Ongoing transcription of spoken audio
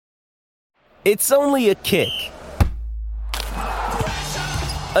It's only a kick,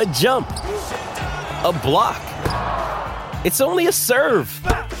 a jump, a block. It's only a serve.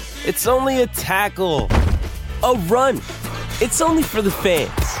 It's only a tackle, a run. It's only for the fans.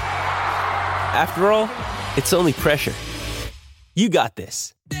 After all, it's only pressure. You got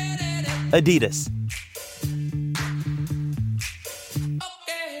this. Adidas.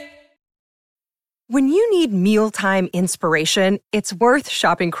 When you need mealtime inspiration, it's worth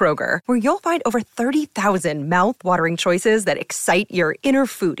shopping Kroger, where you'll find over 30,000 mouth-watering choices that excite your inner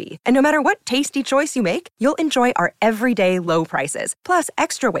foodie. And no matter what tasty choice you make, you'll enjoy our everyday low prices, plus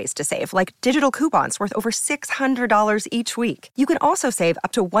extra ways to save, like digital coupons worth over $600 each week. You can also save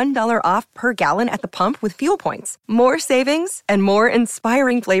up to $1 off per gallon at the pump with fuel points. More savings and more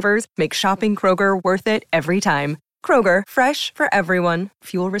inspiring flavors make shopping Kroger worth it every time. Kroger, fresh for everyone.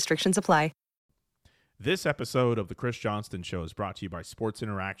 Fuel restrictions apply. This episode of The Chris Johnston Show is brought to you by Sports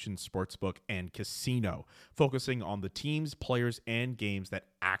Interaction Sportsbook and Casino, focusing on the teams, players, and games that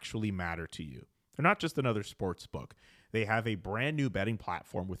actually matter to you. They're not just another sports book. They have a brand new betting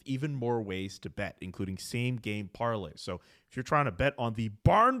platform with even more ways to bet, including same-game parlays. So if you're trying to bet on the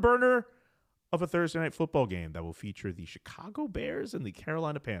barn burner of a Thursday night football game that will feature the Chicago Bears and the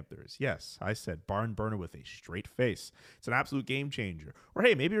Carolina Panthers. Yes, I said barn burner with a straight face. It's an absolute game changer. Or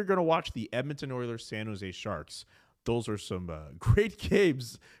hey, maybe you're going to watch the Edmonton Oilers San Jose Sharks. Those are some great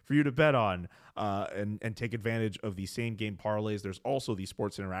games for you to bet on and take advantage of the same game parlays. There's also the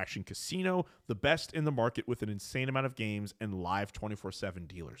Sports Interaction Casino, the best in the market with an insane amount of games and live 24/7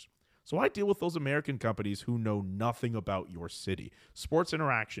 dealers. So I deal with those American companies who know nothing about your city. Sports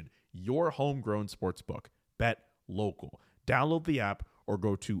Interaction, your homegrown sportsbook. Bet local. Download the app or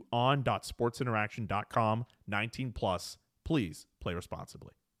go to on.sportsinteraction.com. 19 plus. Please play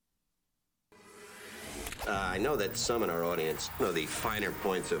responsibly. I know that some in our audience know the finer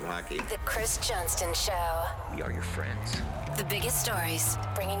points of hockey. The Chris Johnston Show. We are your friends. The biggest stories,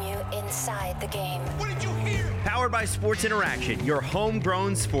 bringing you inside the game. What did you hear? Powered by Sports Interaction, your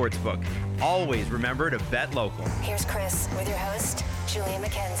homegrown sportsbook. Always remember to bet local. Here's Chris with your host, Julia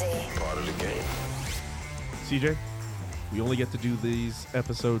McKenzie. Part of the game. CJ, we only get to do these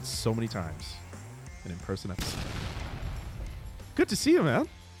episodes so many times. An in-person episode. Good to see you, man.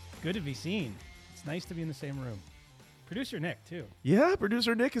 Good to be seen. It's nice to be in the same room. Producer Nick, too. Yeah,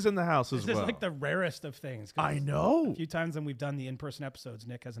 producer Nick is in the house as well. This is like the rarest of things. I know. A few times when we've done the in-person episodes,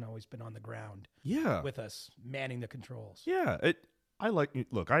 Nick hasn't always been on the ground. Yeah. With us, manning the controls. Yeah. I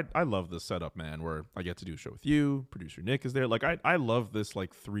love this setup, man, where I get to do a show with you. Producer Nick is there. Like, I love this,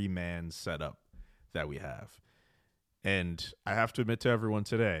 like, three-man setup that we have. And I have to admit to everyone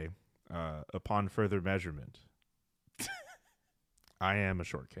today, upon further measurement, I am a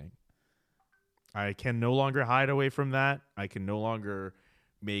short king. I can no longer hide away from that. I can no longer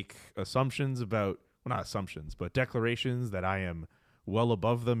make assumptions about, well, not assumptions, but declarations that I am well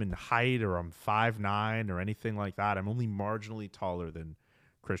above them in height or I'm 5'9" or anything like that. I'm only marginally taller than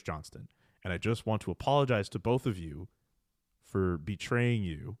Chris Johnston. And I just want to apologize to both of you for betraying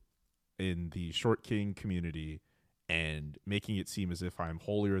you in the short king community and making it seem as if I'm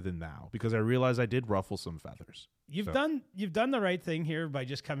holier than thou, because I realize I did ruffle some feathers. You've done the right thing here by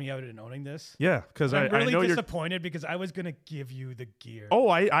just coming out and owning this. Yeah, because I'm really know disappointed because I was going to give you the gear. Oh,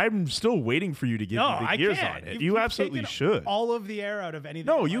 I'm still waiting for you to give me the gears on it. You absolutely should. All of the air out of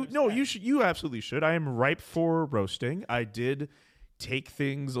anything. You absolutely should. I am ripe for roasting. I did take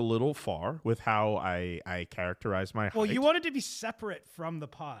things a little far with how I characterize my height. Well, you wanted to be separate from the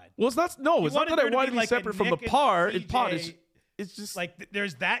pod. Well, it's not that I wanted to be separate from the pod. It's just like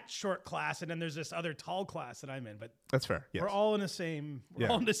there's that short class, and then there's this other tall class that I'm in. But that's fair. Yes. We're all in the same.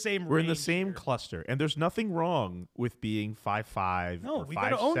 All in the same. We're in the same cluster, and there's nothing wrong with being 5'5", or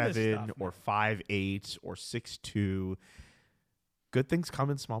 5'7", or 5'8", or 6'2". Good things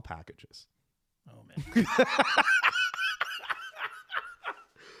come in small packages. Oh man.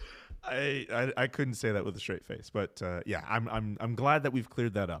 I couldn't say that with a straight face, but yeah, I'm glad that we've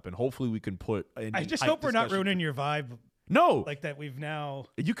cleared that up, and hopefully we can put. I just hope we're not ruining your vibe. No, like that we've now.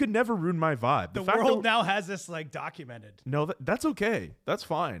 You could never ruin my vibe. The world now has this like documented. No, that's okay. That's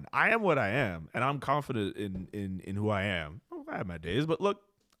fine. I am what I am, and I'm confident in who I am. Oh, I have my days, but look,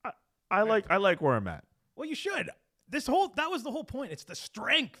 I like where I'm at. Well, you should. That was the whole point. It's the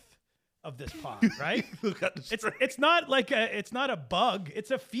strength of this pod, right? It's not like it's not a bug.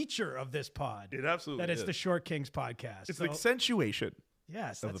 It's a feature of this pod. It absolutely that it's the Short Kings podcast. It's the accentuation.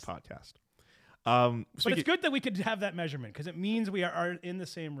 Yes, of the podcast. But it's good that we could have that measurement because it means we are in the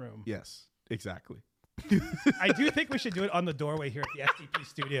same room. Yes, exactly. I do think we should do it on the doorway here at the SDP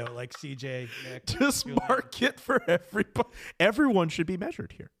studio, like CJ, Nick. Just mark it for everybody. Everyone should be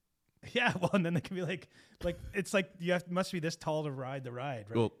measured here. Yeah, well, and then they can be like it's like must be this tall to ride the ride,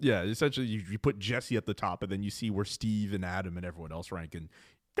 right? Well, yeah, essentially you put Jesse at the top, and then you see where Steve and Adam and everyone else rank, and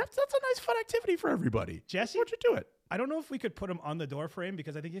that's a nice fun activity for everybody. Jesse, why'd you do it? I don't know if we could put him on the door frame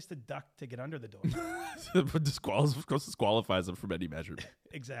because I think he has to duck to get under the door. Disqualifies him from any measurement.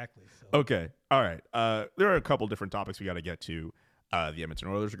 Exactly. So. Okay. All right. There are a couple different topics we got to get to. The Edmonton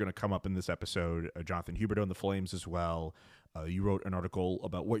Oilers are going to come up in this episode. Jonathan Huberdeau and the Flames as well. You wrote an article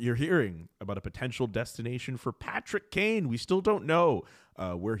about what you're hearing about a potential destination for Patrick Kane. We still don't know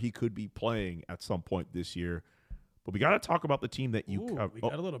where he could be playing at some point this year. But we got to talk about the team that you cover. We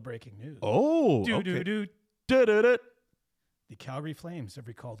got a little breaking news. Okay. The Calgary Flames have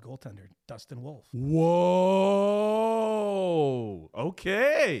recalled goaltender Dustin Wolf. Whoa.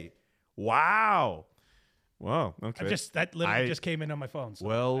 Okay. Wow. Wow. Okay. That literally just came in on my phone. So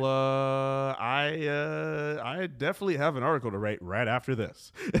well, I definitely have an article to write right after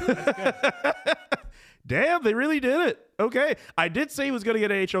this. Damn, they really did it. Okay. I did say he was going to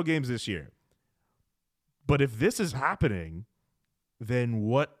get AHL games this year. But if this is happening, then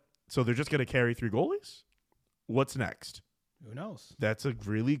what? So they're just going to carry 3 goalies? What's next? Who knows? That's a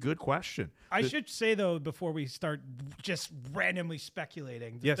really good question. I should say, though, before we start just randomly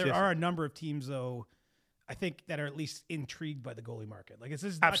speculating, there are a number of teams, though, I think that are at least intrigued by the goalie market. Like, this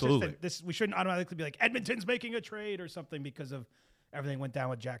is not absolutely just we shouldn't automatically be like Edmonton's making a trade or something because of everything went down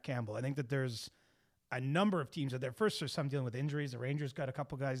with Jack Campbell. I think that there's a number of teams out there. First, there's some dealing with injuries. The Rangers got a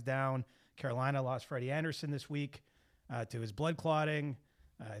couple guys down. Carolina lost Freddie Anderson this week to his blood clotting.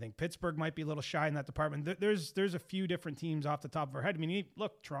 I think Pittsburgh might be a little shy in that department. There's a few different teams off the top of our head. I mean,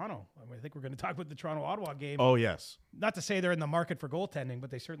 look, Toronto. I think we're going to talk about the Toronto-Ottawa game. Oh, yes. Not to say they're in the market for goaltending,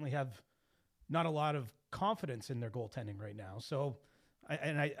 but they certainly have not a lot of confidence in their goaltending right now. So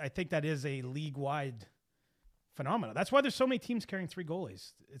I think that is a league-wide phenomenon. That's why there's so many teams carrying 3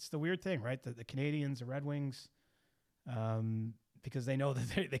 goalies. It's the weird thing, right? The Canadians, the Red Wings, because they know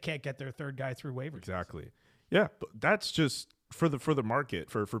that they can't get their third guy through waivers. Exactly. Yeah, but that's just for the market,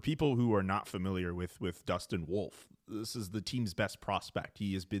 for people who are not familiar with Dustin Wolf. This is the team's best prospect.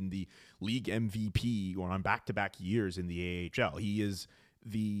 He has been the league MVP on back-to-back years in the AHL. He is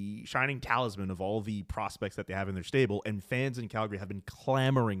the shining talisman of all the prospects that they have in their stable, and fans in Calgary have been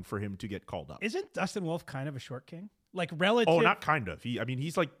clamoring for him to get called up. Isn't Dustin Wolf kind of a short king? Like relative? Oh, not kind of.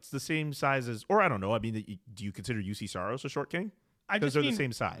 He's like the same size as, or I don't know. I mean, do you consider UC Saros a short king? Because they're the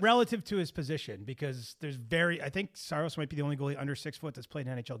same size. Relative to his position, because I think Saros might be the only goalie under 6 foot that's played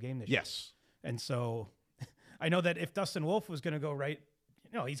an NHL game this year. Yes. And so I know that if Dustin Wolf was going to go right,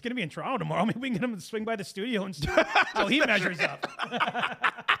 he's going to be in Toronto tomorrow. Maybe we can get him to swing by the studio and so he measures up.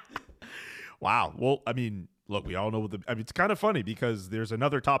 Wow. Well, I mean, look, we all know it's kind of funny because there's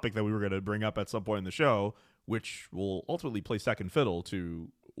another topic that we were going to bring up at some point in the show, which will ultimately play second fiddle to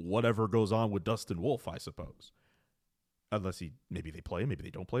whatever goes on with Dustin Wolf, I suppose. Unless maybe they play him, maybe they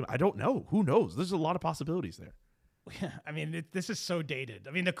don't play him. I don't know. Who knows? There's a lot of possibilities there. Yeah, I mean, this is so dated.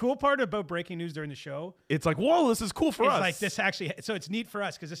 I mean, the cool part about breaking news during the show, it's like, whoa, this is cool for us. Like this actually, so it's neat for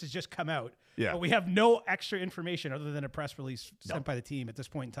us because this has just come out. Yeah. But we have no extra information other than a press release sent by the team at this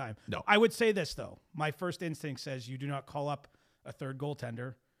point in time. No. I would say this though. My first instinct says you do not call up a third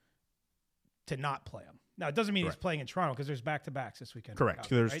goaltender to not play him. Now, it doesn't mean he's playing in Toronto because there's back-to-backs this weekend. Correct.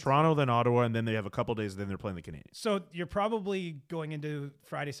 There's Toronto, then Ottawa, and then they have a couple days, then they're playing the Canadiens. So you're probably going into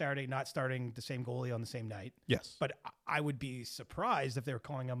Friday, Saturday, not starting the same goalie on the same night. Yes. But I would be surprised if they were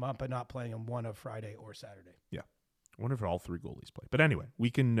calling him up and not playing him one of Friday or Saturday. Yeah. I wonder if all 3 goalies play. But anyway, we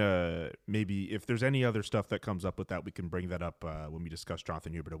can maybe, if there's any other stuff that comes up with that, we can bring that up when we discuss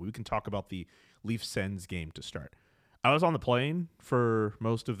Jonathan Huberdeau. We can talk about the Leafs-Sens game to start. I was on the plane for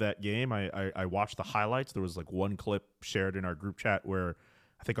most of that game. I watched the highlights. There was like one clip shared in our group chat where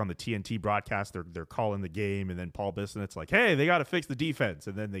I think on the TNT broadcast, they're calling the game, and then Paul Bissonnet's like, hey, they got to fix the defense,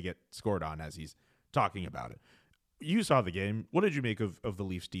 and then they get scored on as he's talking about it. You saw the game. What did you make of the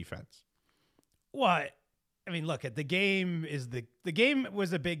Leafs defense? Well, I mean, look, the game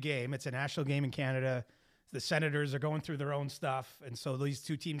was a big game. It's a national game in Canada. The Senators are going through their own stuff, and so these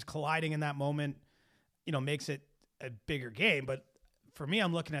two teams colliding in that moment, makes it a bigger game. But for me,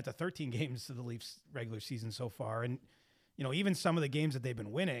 I'm looking at the 13 games of the Leafs regular season so far. And, even some of the games that they've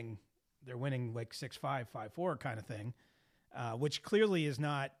been winning, they're winning like 6-5, 5-4 kind of thing, which clearly is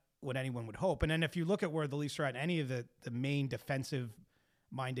not what anyone would hope. And then if you look at where the Leafs are at any of the main defensive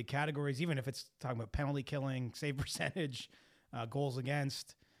minded categories, even if it's talking about penalty killing, save percentage, goals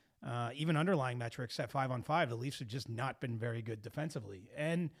against, even underlying metrics at 5-on-5, the Leafs have just not been very good defensively.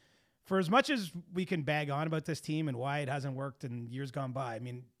 And for as much as we can bag on about this team and why it hasn't worked in years gone by, I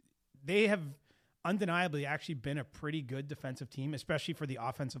mean, they have undeniably actually been a pretty good defensive team, especially for the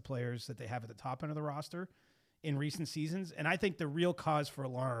offensive players that they have at the top end of the roster in recent seasons. And I think the real cause for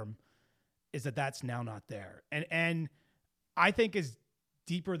alarm is that that's now not there. And I think is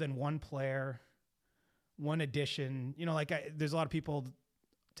deeper than one player, one addition. You know, like there's a lot of people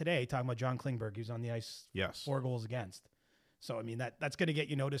today talking about John Klingberg, who's on the ice, 4 goals against. So, I mean, that's going to get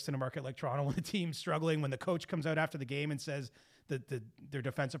you noticed in a market like Toronto when the team's struggling, when the coach comes out after the game and says that their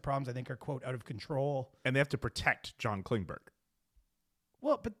defensive problems, I think, are, quote, out of control. And they have to protect John Klingberg.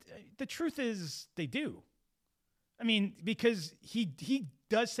 Well, but the truth is they do. I mean, because he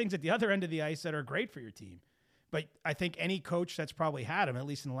does things at the other end of the ice that are great for your team. But I think any coach that's probably had him, at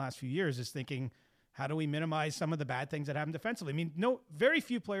least in the last few years, is thinking, how do we minimize some of the bad things that happen defensively? I mean, very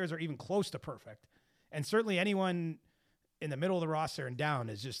few players are even close to perfect. And certainly anyone in the middle of the roster and down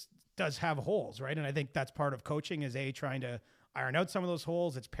does have holes, right? And I think that's part of coaching is trying to iron out some of those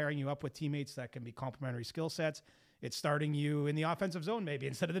holes. It's pairing you up with teammates that can be complementary skill sets. It's starting you in the offensive zone maybe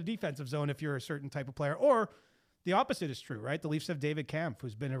instead of the defensive zone if you're a certain type of player. Or the opposite is true, right? The Leafs have David Kampf,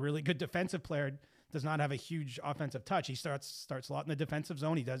 who's been a really good defensive player, does not have a huge offensive touch. He starts a lot in the defensive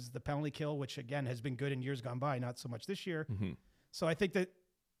zone. He does the penalty kill, which again has been good in years gone by, not so much this year. Mm-hmm. So I think that,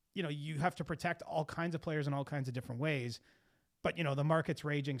 you know, you have to protect all kinds of players in all kinds of different ways. But, you know, the market's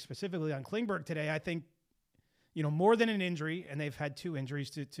raging specifically on Klingberg today. I think, you know, more than an injury, and they've had 2 injuries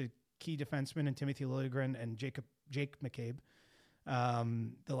to key defensemen and Timothy Liljegren and Jake McCabe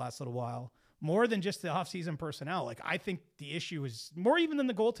the last little while. More than just the offseason personnel. Like, I think the issue is more even than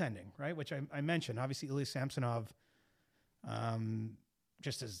the goaltending, right? Which I mentioned. Obviously, Ilya Samsonov,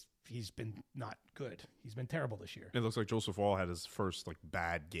 just as he's been not good. He's been terrible this year. It looks like Joseph Woll had his first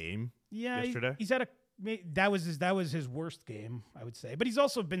bad game yesterday. He's had that was his worst game, I would say. But he's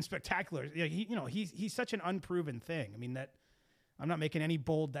also been spectacular. Yeah, he's such an unproven thing. I mean, that I'm not making any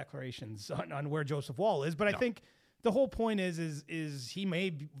bold declarations on where Joseph Woll is, but I think the whole point is he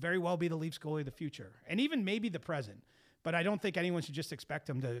may very well be the Leafs goalie of the future and even maybe the present. But I don't think anyone should just expect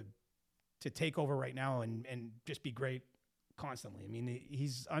him to take over right now and just be great constantly. I mean,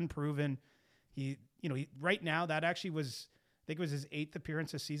 he's unproven. Right now that actually was, I think it was his 8th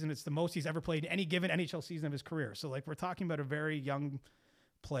appearance this season. It's the most he's ever played in any given NHL season of his career. So we're talking about a very young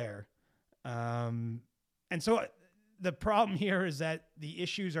player. And so the problem here is that the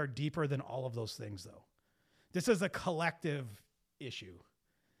issues are deeper than all of those things though. This is a collective issue.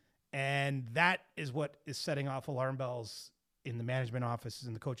 And that is what is setting off alarm bells in the management offices,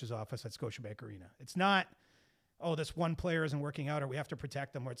 in the coach's office at Scotiabank Arena. It's not, this one player isn't working out or we have to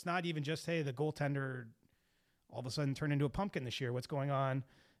protect them. Or it's not even just, the goaltender all of a sudden turned into a pumpkin this year. What's going on?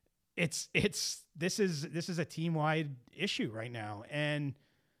 This is a team-wide issue right now. And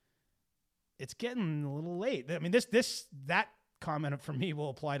it's getting a little late. I mean, that comment from me will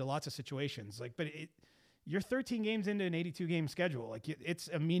apply to lots of situations. You're 13 games into an 82-game schedule. It's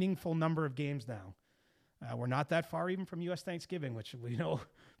a meaningful number of games now. We're not that far even from U.S. Thanksgiving, which we know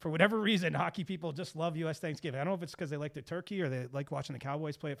for whatever reason, hockey people just love U.S. Thanksgiving. I don't know if it's because they like the turkey or they like watching the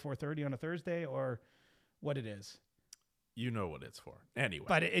Cowboys play at 4:30 on a Thursday or what it is. You know what it's for. Anyway.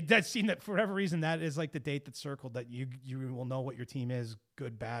 But it does seem that for whatever reason, that is like the date that's circled that you will know what your team is,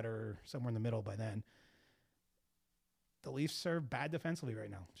 good, bad, or somewhere in the middle by then. The Leafs are bad defensively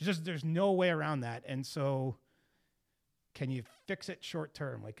right now. There's no way around that. And so can you fix it short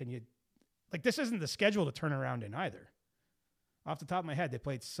term? This isn't the schedule to turn around in either. Off the top of my head, they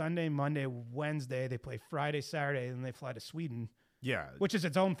played Sunday, Monday, Wednesday. They play Friday, Saturday, and then they fly to Sweden. Yeah. Which is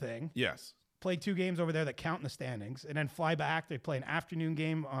its own thing. Yes. Play 2 games over there that count in the standings and then fly back. They play an afternoon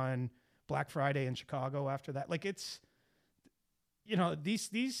game on Black Friday in Chicago after that.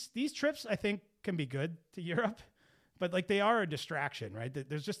 These trips I think can be good to Europe. But they are a distraction, right?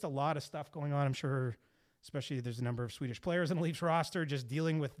 There's just a lot of stuff going on. I'm sure, especially there's a number of Swedish players in the Leafs roster just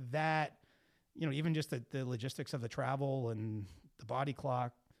dealing with that. Even just the logistics of the travel and the body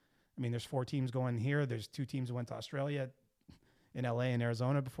clock. I mean, there's 4 teams going here. There's 2 teams that went to Australia, in LA and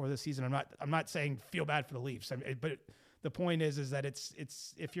Arizona before this season. I'm not saying feel bad for the Leafs, but the point is that it's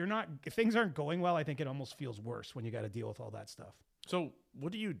if things aren't going well, I think it almost feels worse when you got to deal with all that stuff. So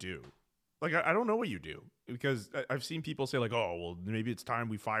what do you do? I don't know what you do because I've seen people say maybe it's time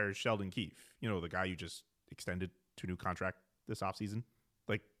we fire Sheldon Keefe, the guy you just extended to a new contract this offseason.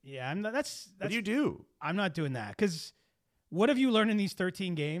 What do you do? I'm not doing that because what have you learned in these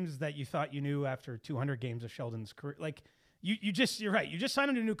 13 games that you thought you knew after 200 games of Sheldon's career? You're right. You just signed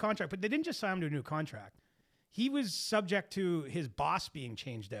him to a new contract, but they didn't just sign him to a new contract. He was subject to his boss being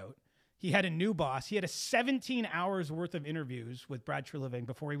changed out. He had a new boss. He had 17 hours worth of interviews with Brad Treliving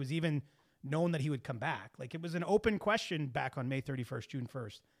before he was even known that he would come back. It was an open question back on May 31st, June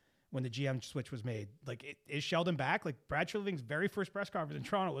 1st. when the GM switch was made. Like, is Sheldon back? Like, Brad Treliving's very first press conference in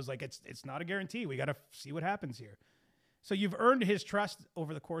Toronto was like, it's not a guarantee. We got to see what happens here. So you've earned his trust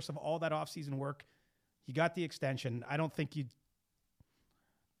over the course of all that offseason work. You got the extension. I don't think it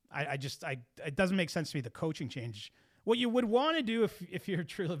doesn't make sense to me, the coaching change. What you would want to do if you're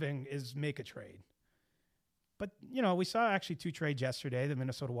Treliving is make a trade. But, we saw actually 2 trades yesterday. The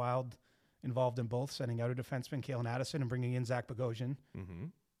Minnesota Wild involved in both, sending out a defenseman, Kalen Addison, and bringing in Zach Bogosian. Mm-hmm.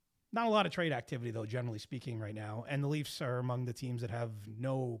 Not a lot of trade activity, though, generally speaking, right now. And the Leafs are among the teams that have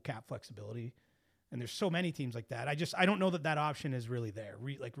no cap flexibility. And there's so many teams like that. I don't know that option is really there,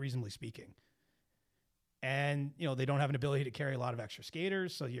 reasonably speaking. And, they don't have an ability to carry a lot of extra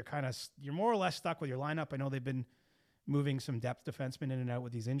skaters. So you're more or less stuck with your lineup. I know they've been moving some depth defensemen in and out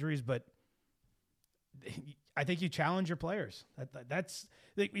with these injuries, but I think you challenge your players. That's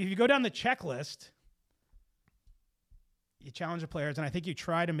if you go down the checklist, you challenge the players, and I think you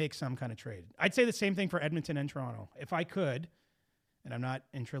try to make some kind of trade. I'd say the same thing for Edmonton and Toronto. If I could, and I'm not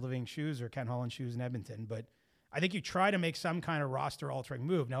in Treliving's shoes or Ken Holland's shoes in Edmonton, but I think you try to make some kind of roster-altering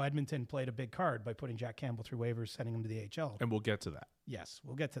move. Now, Edmonton played a big card by putting Jack Campbell through waivers, sending him to the AHL. And we'll get to that. Yes,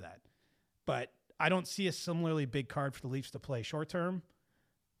 we'll get to that. But I don't see a similarly big card for the Leafs to play short-term.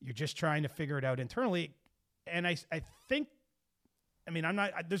 You're just trying to figure it out internally. And I think,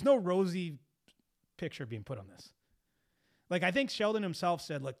 there's no rosy picture being put on this. Like, I think Sheldon himself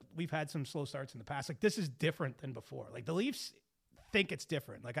said, look, we've had some slow starts in the past. Like, this is different than before. Like, the Leafs think it's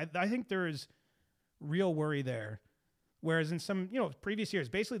different. Like, I think there is real worry there. Whereas in some, previous years,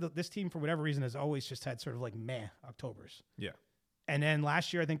 basically this team, for whatever reason, has always just had sort of like meh Octobers. Yeah. And then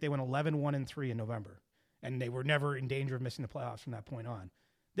last year, I think they went 11-1-3 in November. And they were never in danger of missing the playoffs from that point on.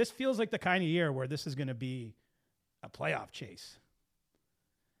 This feels like the kind of year where this is going to be a playoff chase.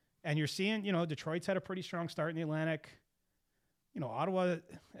 And you're seeing, Detroit's had a pretty strong start in the Atlantic. Ottawa,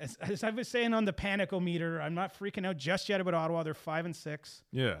 as I was saying on the panic-o-meter, I'm not freaking out just yet about Ottawa. They're 5-6.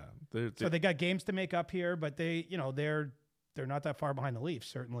 Yeah. So they got games to make up here, but they're not that far behind the Leafs,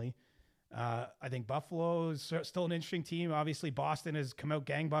 certainly. I think Buffalo is still an interesting team. Obviously, Boston has come out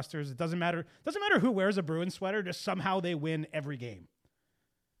gangbusters. It doesn't matter who wears a Bruins sweater, just somehow they win every game.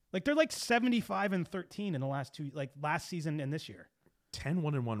 Like, they're like 75-13 in the last two, like last season and this year.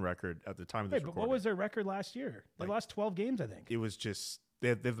 10-1-1 record at the time of this recording. But what was their record last year? They lost 12 games, I think. It was just they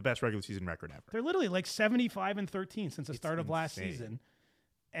have the best regular season record ever. They're literally like 75-13 since the start of last season.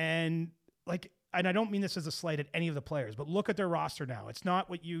 And I don't mean this as a slight at any of the players, but look at their roster now. It's not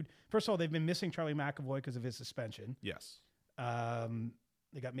what first of all, they've been missing Charlie McAvoy because of his suspension. Yes.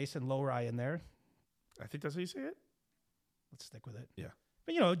 They got Mason Lowry in there. I think that's how you say it. Let's stick with it. Yeah.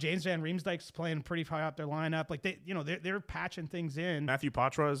 But, James Van Riemsdyk's playing pretty high up their lineup. Like, they're patching things in. Matthew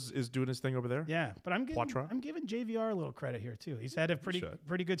Poitras is doing his thing over there. Yeah, but I'm giving JVR a little credit here, too. He's had a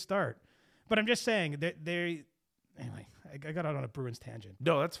pretty good start. But I'm just saying, anyway, I got out on a Bruins tangent.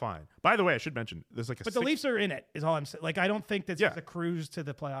 No, that's fine. By the way, I should mention, there's like the Leafs are in it, is all I'm saying. Like, I don't think that's a cruise to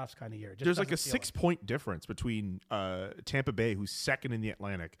the playoffs kind of year. There's like a 6-point difference between Tampa Bay, who's second in the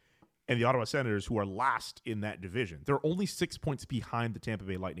Atlantic, and the Ottawa Senators, who are last in that division. They're only 6 points behind the Tampa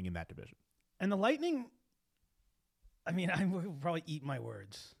Bay Lightning in that division. And the Lightning, I will probably eat my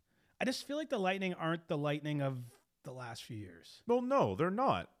words. I just feel like the Lightning aren't the Lightning of the last few years. Well, no, they're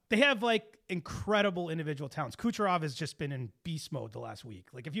not. They have incredible individual talents. Kucherov has just been in beast mode the last week.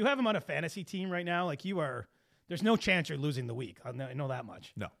 Like, if you have him on a fantasy team right now, there's no chance you're losing the week. I know that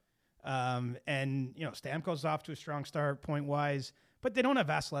much. No. And Stamkos off to a strong start point wise. But they don't have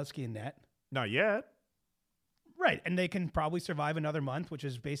Vasilevsky in net. Not yet. Right. And they can probably survive another month, which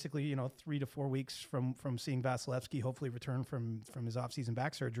is basically, 3 to 4 weeks from seeing Vasilevsky hopefully return from his offseason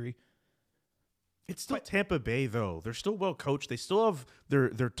back surgery. It's still Tampa Bay, though. They're still well coached. They still have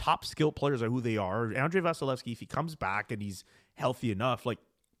their top skill players are who they are. Andrei Vasilevsky, if he comes back and he's healthy enough,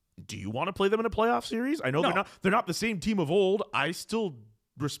 do you want to play them in a playoff series? I know they're not the same team of old. I still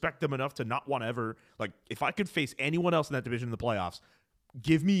respect them enough to not want to ever, if I could face anyone else in that division in the playoffs,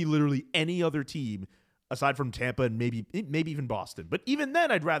 give me literally any other team aside from Tampa and maybe even Boston. But even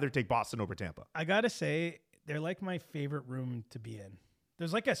then, I'd rather take Boston over Tampa. I got to say, they're like my favorite room to be in.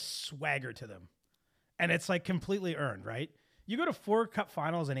 There's like a swagger to them. And it's completely earned, right? You go to 4 Cup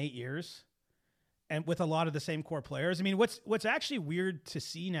finals in 8 years and with a lot of the same core players. What's actually weird to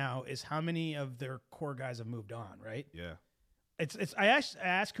see now is how many of their core guys have moved on, right? Yeah. I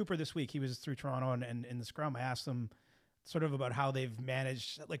asked Cooper this week. He was through Toronto and in the scrum. I asked him sort of about how they've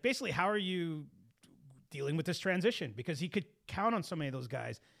managed, basically, how are you dealing with this transition? Because he could count on so many of those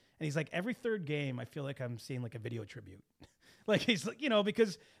guys. And he's like, every third game, I feel like I'm seeing a video tribute. He's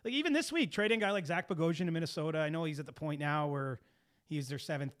because even this week, trading a guy like Zach Bogosian to Minnesota, I know he's at the point now where He's their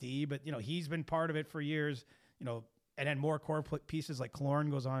 7th D, but he's been part of it for years. And then more core pieces like Killorn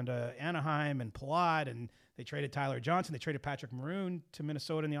goes on to Anaheim and Palat, and they traded Tyler Johnson. They traded Patrick Maroon to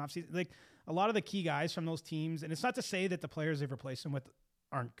Minnesota in the offseason. Like a lot of the key guys from those teams, and it's not to say that the players they've replaced them with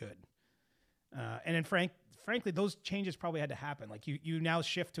aren't good. And then frankly, those changes probably had to happen. Like you now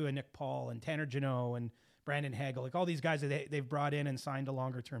shift to a Nick Paul and Tanner Jeannot and Brandon Hagel, like all these guys that they've brought in and signed to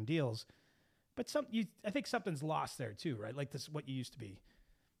longer term deals. But I think something's lost there too, right? Like this, what you used to be.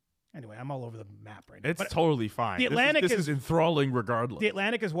 Anyway, I'm all over the map right now. It's totally fine. The Atlantic this is enthralling regardless. The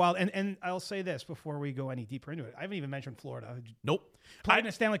Atlantic is wild. And I'll say this before we go any deeper into it. I haven't even mentioned Florida. Nope. Played in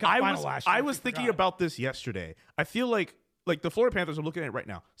a Stanley Cup final last year. I was thinking about this yesterday. I feel like the Florida Panthers, I'm looking at it right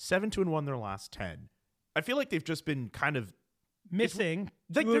now, 7-2-1 their last 10. I feel like they've just been kind of missing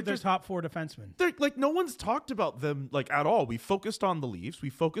two of their top 4 defensemen. They're like, no one's talked about them like at all. We focused on the Leafs. We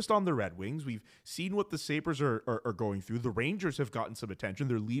focused on the Red Wings. We've seen what the Sabres are going through. The Rangers have gotten some attention.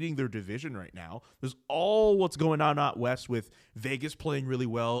 They're leading their division right now. There's all what's going on out west with Vegas playing really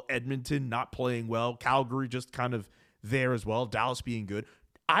well, Edmonton not playing well, Calgary just kind of there as well, Dallas being good.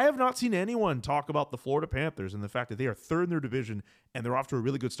 I have not seen anyone talk about the Florida Panthers and the fact that they are 3rd in their division and they're off to a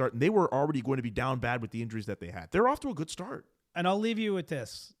really good start. And they were already going to be down bad with the injuries that they had. They're off to a good start. And I'll leave you with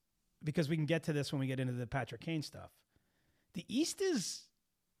this because we can get to this when we get into the Patrick Kane stuff. The East is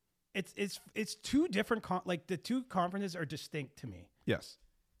it's two different like the two conferences are distinct to me. Yes.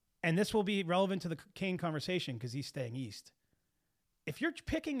 And this will be relevant to the Kane conversation because he's staying East. If you're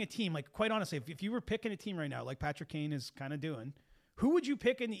picking a team, like quite honestly, if you were picking a team right now, like Patrick Kane is kind of doing, who would you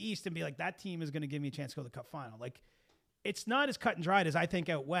pick in the East and be like, that team is going to give me a chance to go to the Cup final? Like, it's not as cut and dried as I think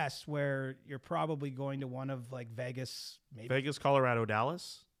out West, where you're probably going to one of like Vegas, maybe Vegas, Colorado,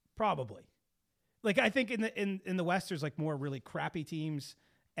 Dallas. Probably. Like I think in the West, there's like more really crappy teams,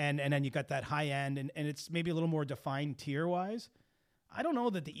 and then you got that high end, and it's maybe a little more defined tier wise. I don't know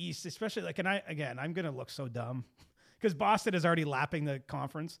that the East, especially like, I'm gonna look so dumb because Boston is already lapping the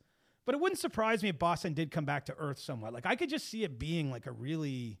conference, but it wouldn't surprise me if Boston did come back to earth somewhat. Like I could just see it being like a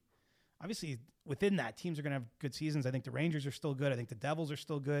really, obviously within that, teams are gonna have good seasons. I think the Rangers are still good. I think the Devils are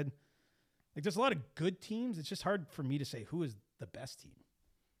still good. Like there's a lot of good teams. It's just hard for me to say who is the best team.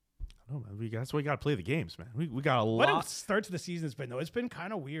 Oh man, that's why we got to play the games, man. We got a lot. What start to the season has been though? It's been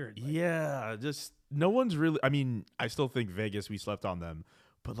kind of weird. Like, yeah, just no one's really. I mean, I still think Vegas, we slept on them,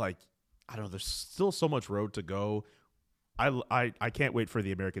 but like I don't know. There's still so much road to go. I can't wait for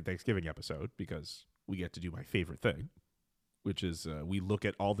the American Thanksgiving episode because we get to do my favorite thing, which is we look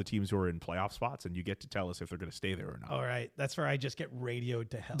at all the teams who are in playoff spots, and you get to tell us if they're going to stay there or not. All right, that's where I just get radioed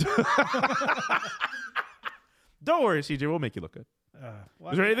to hell. Don't worry, CJ. We'll make you look good.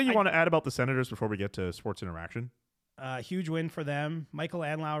 Is there anything you want to add about the Senators before we get to Sports Interaction? Huge win for them. Michael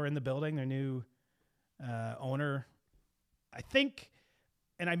Anlauer in the building, their new owner. I think,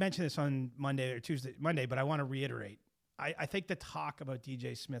 and I mentioned this on Monday, but I want to reiterate. I think the talk about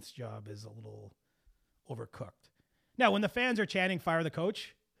DJ Smith's job is a little overcooked. Now, when the fans are chanting, fire the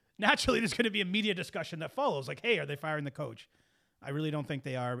coach, naturally there's going to be a media discussion that follows. Like, hey, are they firing the coach? I really don't think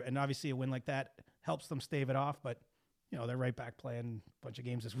they are. And obviously a win like that helps them stave it off, but they're right back playing a bunch of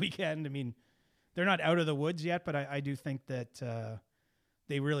games this weekend. I mean, they're not out of the woods yet, but I do think that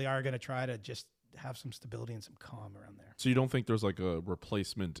they really are going to try to just have some stability and some calm around there. So you don't think there's like a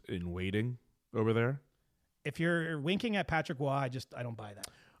replacement in waiting over there? If you're winking at Patrick Waugh, I don't buy that.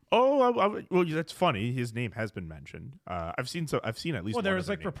 Oh, well, that's funny. His name has been mentioned. I've seen at least. Well, there was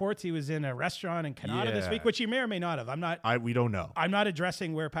like reports he was in a restaurant in Canada this week, which he may or may not have. We don't know. I'm not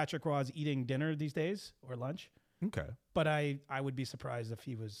addressing where Patrick Waugh is eating dinner these days or lunch. Okay. But I would be surprised if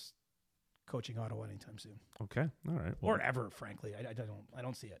he was coaching Ottawa anytime soon. Okay. All right. Well, or ever, frankly. I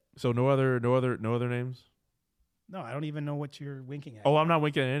don't see it. So no other names? No, I don't even know what you're winking at. Oh, I'm not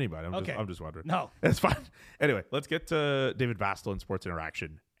winking at anybody. I'm just wondering. No. That's fine. Anyway, let's get to David Bastel and Sports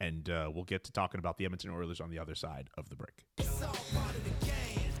Interaction, and we'll get to talking about the Edmonton Oilers on the other side of the break.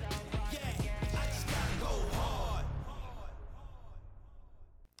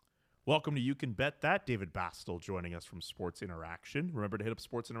 Welcome to You Can Bet That. David Bastel joining us from Sports Interaction. Remember to hit up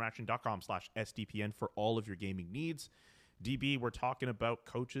sportsinteraction.com/SDPN for all of your gaming needs. DB, we're talking about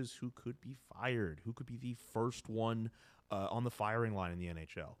coaches who could be fired, who could be the first one on the firing line in the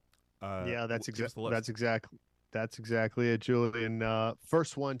NHL. Yeah, that's exactly it, Julian.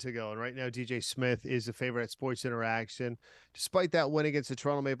 First one to go. And right now, DJ Smith is the favorite at Sports Interaction. Despite that win against the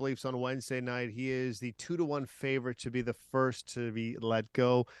Toronto Maple Leafs on Wednesday night, he is the 2-1 favorite to be the first to be let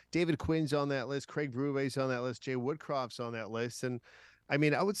go. David Quinn's on that list. Craig Bruba's on that list. Jay Woodcroft's on that list. And I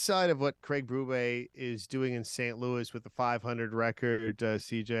mean, outside of what Craig Berube is doing in St. Louis with the 500 record,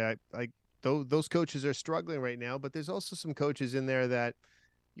 CJ, those coaches are struggling right now, but there's also some coaches in there that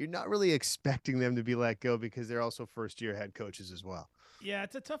you're not really expecting them to be let go because they're also first-year head coaches as well. Yeah,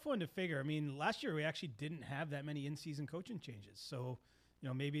 it's a tough one to figure. I mean, last year we actually didn't have that many in-season coaching changes. So,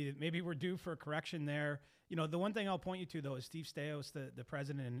 maybe we're due for a correction there. The one thing I'll point you to, though, is Steve Staios, the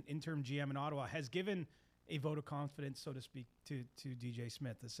president and interim GM in Ottawa, has given a vote of confidence, so to speak, to DJ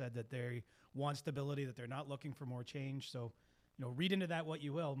Smith. Has said that they want stability, that they're not looking for more change. So, read into that what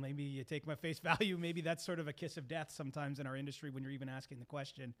you will. Maybe you take my face value. Maybe that's sort of a kiss of death sometimes in our industry when you're even asking the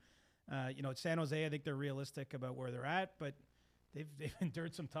question. At San Jose, I think they're realistic about where they're at, but they've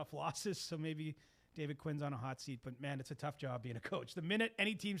endured some tough losses. So maybe David Quinn's on a hot seat. But man, it's a tough job being a coach. The minute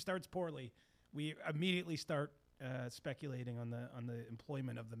any team starts poorly, we immediately start speculating on the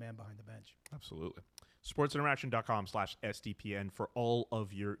employment of the man behind the bench. Absolutely. SportsInteraction.com/SDPN for all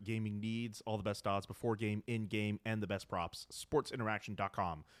of your gaming needs, all the best odds before game, in game, and the best props.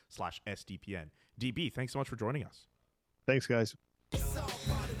 SportsInteraction.com/SDPN. DB, thanks so much for joining us. Thanks, guys.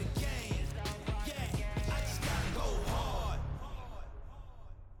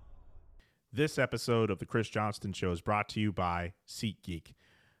 This episode of The Chris Johnston Show is brought to you by SeatGeek.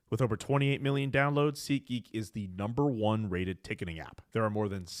 With over 28 million downloads, SeatGeek is the #1 rated ticketing app. There are more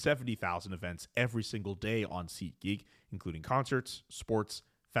than 70,000 events every single day on SeatGeek, including concerts, sports,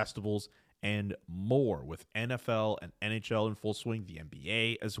 festivals, and more, with NFL and NHL in full swing, the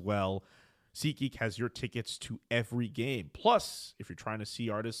NBA as well. SeatGeek has your tickets to every game. Plus, if you're trying to see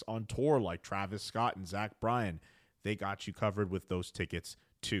artists on tour like Travis Scott and Zach Bryan, they got you covered with those tickets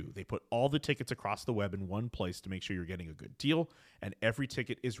too. They put all the tickets across the web in one place to make sure you're getting a good deal, and every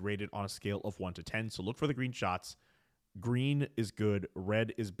ticket is rated on a scale of 1 to 10, so look for the green shots. Green is good,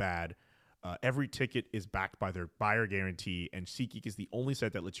 red is bad. Every ticket is backed by their buyer guarantee, and SeatGeek is the only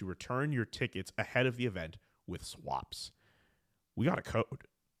site that lets you return your tickets ahead of the event with swaps. We got a code.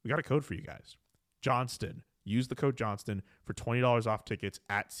 We got a code for you guys. Johnston. Use the code Johnston for $20 off tickets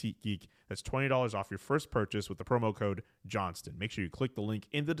at SeatGeek. That's $20 off your first purchase with the promo code Johnston. Make sure you click the link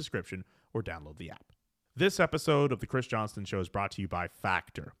in the description or download the app. This episode of The Chris Johnston Show is brought to you by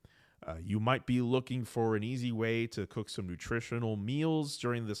Factor. You might be looking for an easy way to cook some nutritional meals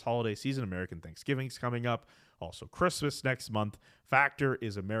during this holiday season. American Thanksgiving's coming up. Also Christmas next month. Factor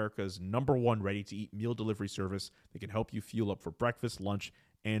is America's #1 ready-to-eat meal delivery service. They can help you fuel up for breakfast, lunch,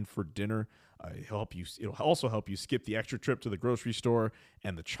 and for dinner. It'll also help you skip the extra trip to the grocery store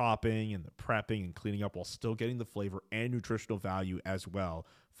and the chopping and the prepping and cleaning up while still getting the flavor and nutritional value as well.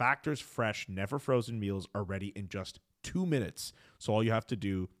 Factor's fresh, never frozen meals are ready in just 2 minutes. So all you have to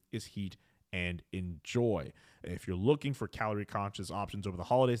do is heat and enjoy. If you're looking for calorie conscious options over the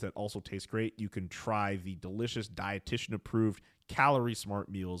holidays that also taste great, you can try the delicious dietitian approved calorie smart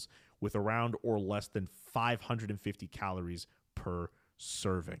meals with around or less than 550 calories per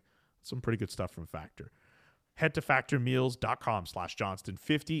serving. Some pretty good stuff from Factor. Head to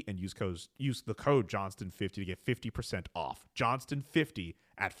factormeals.com/Johnston50 and use the code Johnston50 to get 50% off. Johnston50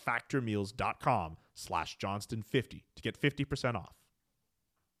 at factormeals.com/Johnston50 to get 50% off.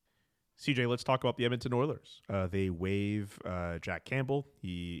 CJ, let's talk about the Edmonton Oilers. They waive Jack Campbell.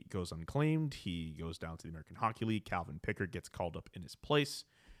 He goes unclaimed. He goes down to the American Hockey League. Calvin Pickard gets called up in his place.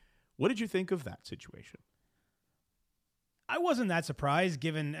 What did you think of that situation? I wasn't that surprised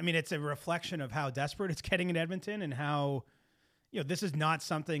it's a reflection of how desperate it's getting in Edmonton and how, this is not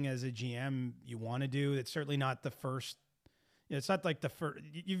something as a GM you want to do. It's certainly not the first, it's not like the first,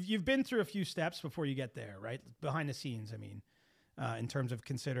 you've been through a few steps before you get there, right? Behind the scenes, in terms of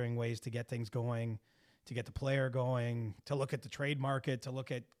considering ways to get things going, to get the player going, to look at the trade market, to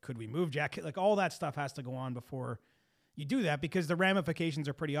look at, could we move Jack? Like all that stuff has to go on before you do that because the ramifications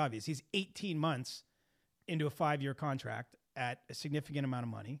are pretty obvious. He's 18 months into a 5-year contract at a significant amount of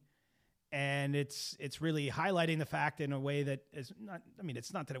money. And it's really highlighting the fact in a way that is not,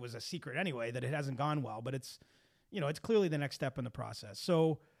 it's not that it was a secret anyway, that it hasn't gone well, but it's clearly the next step in the process.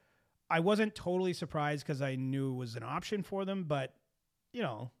 So I wasn't totally surprised because I knew it was an option for them, but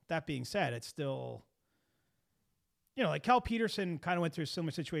that being said, it's still, like Cal Peterson kind of went through a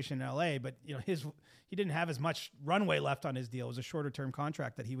similar situation in LA, but he didn't have as much runway left on his deal. It was a shorter term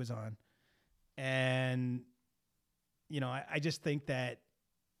contract that he was on. And I just think that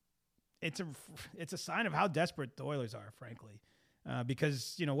it's a sign of how desperate the Oilers are, frankly,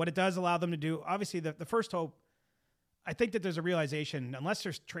 because what it does allow them to do. Obviously, the first hope. I think that there's a realization, unless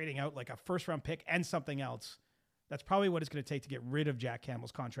they're trading out like a first round pick and something else, that's probably what it's going to take to get rid of Jack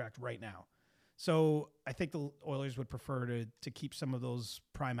Campbell's contract right now. So I think the Oilers would prefer to keep some of those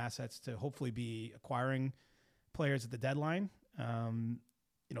prime assets to hopefully be acquiring players at the deadline.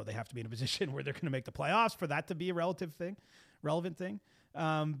 They have to be in a position where they're going to make the playoffs for that to be a relevant thing.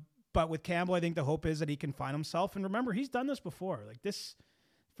 But with Campbell, I think the hope is that he can find himself. And remember, he's done this before. Like this,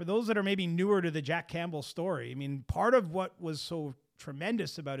 for those that are maybe newer to the Jack Campbell story, I mean, part of what was so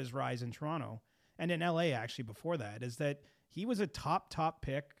tremendous about his rise in Toronto and in LA actually before that is that he was a top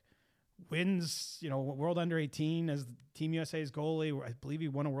pick, wins, World Under 18 as Team USA's goalie. I believe he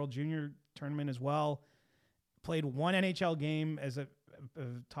won a World Junior tournament as well. Played one NHL game as a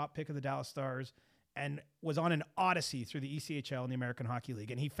top pick of the Dallas Stars, and was on an odyssey through the ECHL and the American Hockey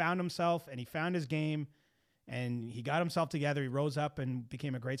League. And he found himself, and he found his game, and he got himself together. He rose up and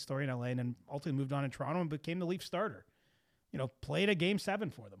became a great story in LA, and then ultimately moved on in Toronto and became the Leaf starter. Played a Game 7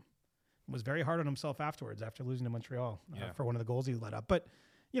 for them. Was very hard on himself afterwards after losing to Montreal for one of the goals he let up. But,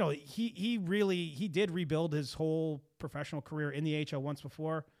 he did rebuild his whole professional career in the AHL once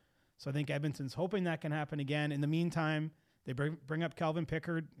before. So I think Edmonton's hoping that can happen again. In the meantime, they bring up Calvin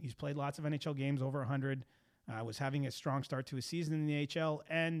Pickard. He's played lots of NHL games, over 100. Was having a strong start to his season in the AHL,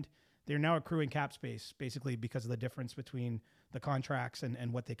 and they're now accruing cap space, basically because of the difference between the contracts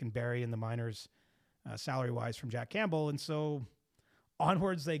and what they can bury in the minors salary-wise from Jack Campbell. And so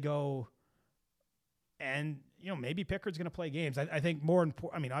onwards they go, and maybe Pickard's going to play games. I think more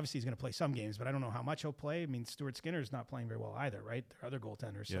important. I mean, obviously he's going to play some games, but I don't know how much he'll play. I mean, Stuart Skinner's not playing very well either, right? They're other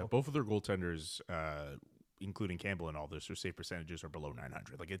goaltenders. Yeah, so. both of their goaltenders, including Campbell and all this, their save percentages are below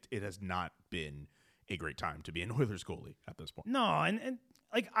 900. Like it has not been a great time to be an Oilers goalie at this point. No, and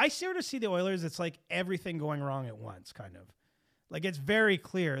like I sort of see the Oilers, it's like everything going wrong at once, kind of. Like it's very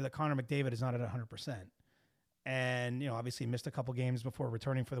clear that Connor McDavid is not at 100%. And, obviously missed a couple games before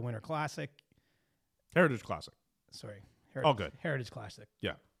returning for the Winter Classic. Heritage Classic. Sorry. All good. Heritage Classic.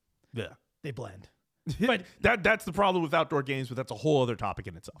 Yeah. They blend. But that's the problem with outdoor games, but that's a whole other topic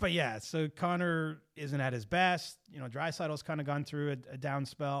in itself. But yeah, so Connor isn't at his best. Draisaitl's kind of gone through a down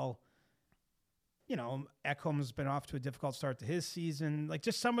spell. Ekholm's been off to a difficult start to his season. Like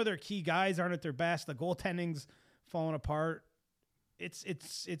just some of their key guys aren't at their best. The goaltending's falling apart.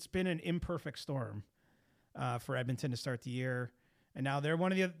 It's been an imperfect storm for Edmonton to start the year. And now they're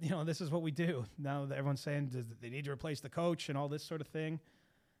one of the, this is what we do. Now that everyone's saying they need to replace the coach and all this sort of thing.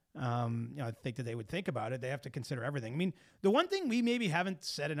 I think that they would think about it. They have to consider everything. I mean, the one thing we maybe haven't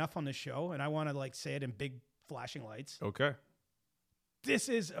said enough on this show, and I want to say it in big flashing lights. Okay. This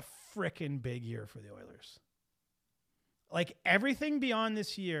is a frickin' big year for the Oilers. Like everything beyond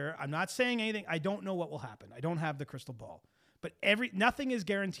this year, I'm not saying anything. I don't know what will happen. I don't have the crystal ball, but nothing is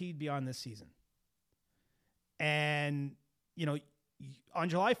guaranteed beyond this season. And, on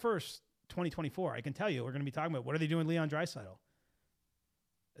July 1st, 2024, I can tell you, we're going to be talking about what are they doing with Leon Draisaitl?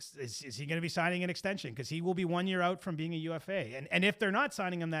 Is he going to be signing an extension? Because he will be 1 year out from being a UFA. And if they're not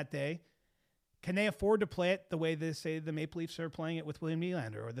signing him that day, can they afford to play it the way they say the Maple Leafs are playing it with William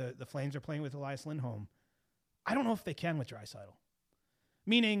Nylander or the Flames are playing with Elias Lindholm? I don't know if they can with Draisaitl.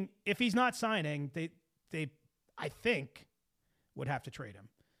 Meaning, if he's not signing, they I think, would have to trade him.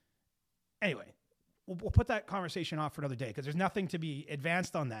 Anyway, we'll put that conversation off for another day because there's nothing to be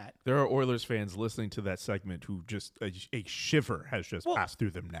advanced on that. There are Oilers fans listening to that segment who just a shiver has just passed through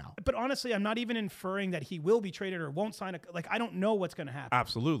them now. But honestly, I'm not even inferring that he will be traded or won't sign I don't know what's going to happen.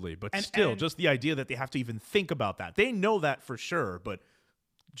 Absolutely. But still, just the idea that they have to even think about that. They know that for sure, but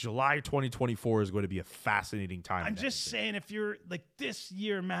July 2024 is going to be a fascinating time. I'm just saying, if you're this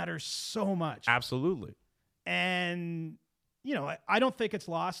year matters so much. Absolutely. And, I don't think it's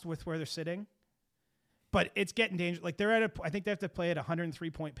lost with where they're sitting. But it's getting dangerous. Like I think they have to play at a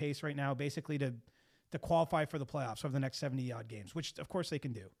 103-point pace right now, basically to qualify for the playoffs over the next 70-odd games, which of course they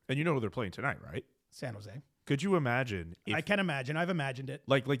can do. And you know who they're playing tonight, right? San Jose. Could you imagine? I can imagine. I've imagined it.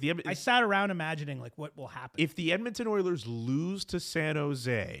 I sat around imagining what will happen if the Edmonton Oilers lose to San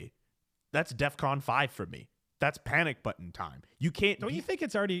Jose. That's DEFCON 5 for me. That's panic button time. You can't. Don't you think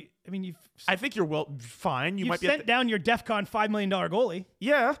it's already? I mean, I think you're fine. You might be sent down your DEFCON $5 million goalie.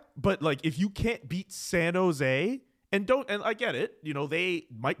 Yeah, but if you can't beat San Jose and I get it.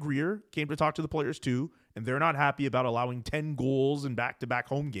 Mike Greer came to talk to the players too, and they're not happy about allowing 10 goals in back-to-back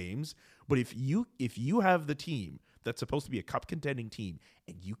home games. But if you have the team that's supposed to be a cup contending team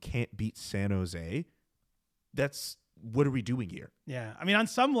and you can't beat San Jose, what are we doing here? Yeah, I mean, on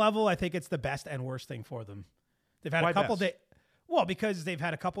some level, I think it's the best and worst thing for them. They've had a couple days. Well, because they've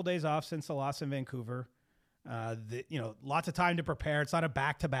had a couple days off since the loss in Vancouver. Lots of time to prepare. It's not a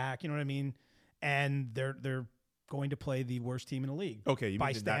back-to-back. You know what I mean? And they're going to play the worst team in the league. Okay, you by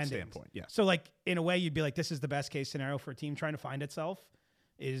mean in that standpoint, yeah. So, in a way, you'd be like, this is the best case scenario for a team trying to find itself.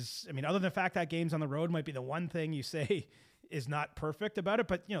 Other than the fact that games on the road might be the one thing you say is not perfect about it.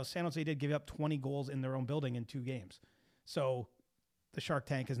 But San Jose did give up 20 goals in their own building in 2 games. So the Shark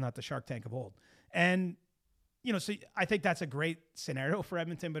Tank is not the Shark Tank of old. And So I think that's a great scenario for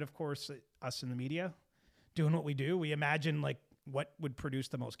Edmonton, but of course, us in the media doing what we do, we imagine like what would produce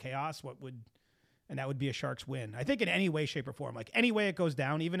the most chaos, and that would be a Sharks win. I think in any way, shape, or form, like any way it goes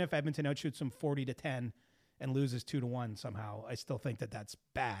down, even if Edmonton outshoots them 40-10 and loses 2-1 somehow, I still think that that's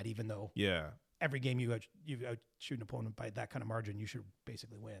bad, even though every game you outshoot an opponent by that kind of margin, you should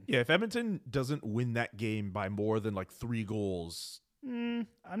basically win. Yeah, if Edmonton doesn't win that game by more than like 3 goals. I'm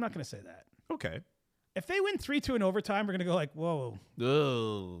not going to say that. Okay. If they win 3-2 in overtime, we're going to go like, whoa.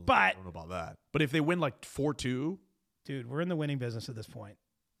 Ugh, but I don't know about that. But if they win like 4-2. Dude, we're in the winning business at this point.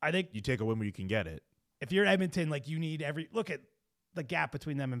 I think you take a win where you can get it. If you're Edmonton, like you need look at the gap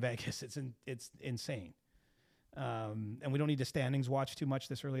between them and Vegas. It's insane. And we don't need to standings watch too much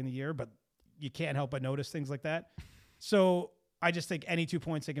this early in the year, but you can't help but notice things like that. So I just think any 2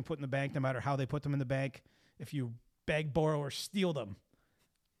 points they can put in the bank, no matter how they put them in the bank, if you beg, borrow, or steal them,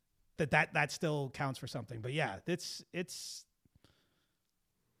 that still counts for something. But yeah, it's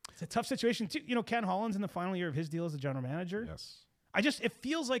a tough situation too. Ken Holland's in the final year of his deal as a general manager. Yes. It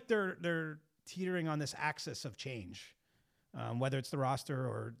feels like they're teetering on this axis of change, whether it's the roster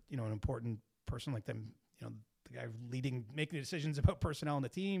or, an important person like them, the guy making the decisions about personnel on the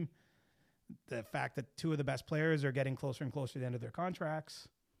team, the fact that 2 of the best players are getting closer and closer to the end of their contracts.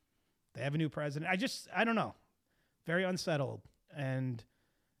 They have a new president. I don't know. Very unsettled, and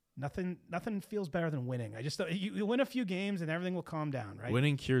nothing feels better than winning. You win a few games and everything will calm down, right?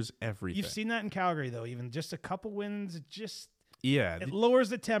 Winning cures everything. You've seen that in Calgary though, even just a couple wins, it lowers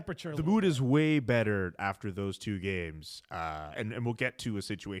the temperature. The mood is way better after those 2 games. And we'll get to a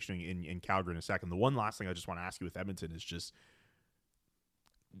situation in Calgary in a second. The one last thing I just want to ask you with Edmonton is just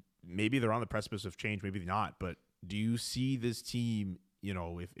maybe they're on the precipice of change, maybe not, but do you see this team,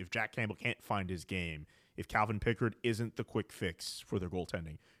 if Jack Campbell can't find his game, if Calvin Pickard isn't the quick fix for their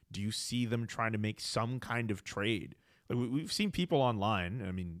goaltending, do you see them trying to make some kind of trade? Like we've seen people online.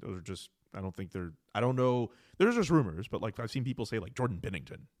 I mean, those are just, I don't know. There's just rumors, but like I've seen people say like Jordan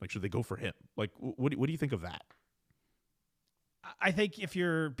Binnington, like should they go for him? Like what do you think of that? I think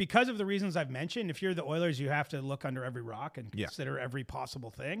because of the reasons I've mentioned, if you're the Oilers, you have to look under every rock and consider every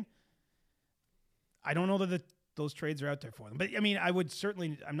possible thing. I don't know that those trades are out there for them, but I mean,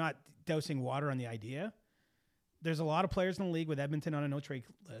 I'm not dousing water on the idea. There's a lot of players in the league with Edmonton on a no trade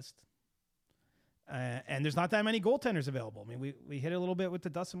list. And there's not that many goaltenders available. I mean, we hit a little bit with the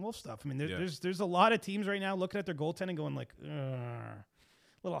Dustin Wolf stuff. I mean, there's a lot of teams right now looking at their goaltending going like, a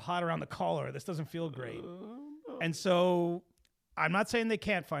little hot around the collar. This doesn't feel great. And so I'm not saying they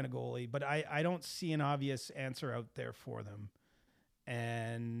can't find a goalie, but I don't see an obvious answer out there for them.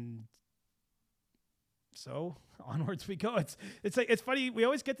 And so onwards we go. It's funny. We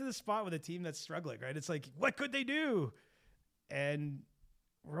always get to the spot with a team that's struggling, right? It's like, what could they do? And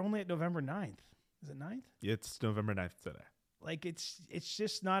we're only at November 9th. Is it 9th? It's November 9th today. Like it's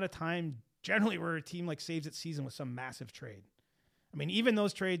just not a time generally where a team like saves its season with some massive trade. I mean, even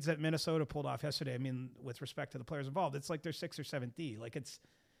those trades that Minnesota pulled off yesterday, I mean, with respect to the players involved, it's like they're 6th or 7th D. Like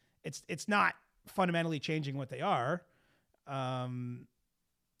it's not fundamentally changing what they are. And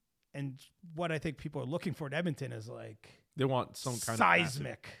what I think people are looking for in Edmonton is like they want some kind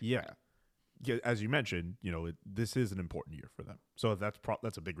seismic. Of yeah. As you mentioned, this is an important year for them. So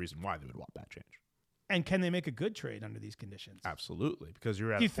that's a big reason why they would want that change. And can they make a good trade under these conditions? Absolutely, because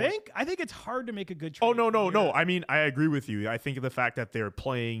you're at. Do you think? I think it's hard to make a good trade. Oh no! I mean, I agree with you. I think the fact that they're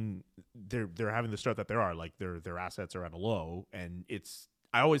playing, they're having the start that they are, like their assets are at a low, and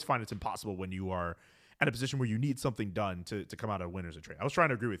I always find it's impossible when you are at a position where you need something done to come out of winners a trade. I was trying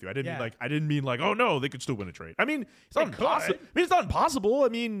to agree with you. I didn't mean like, oh no, they could still win a trade. I mean, it's not impossible. I mean, it's not impossible. I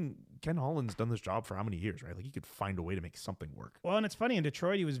mean, Ken Holland's done this job for how many years, right? Like he could find a way to make something work. Well, and it's funny, in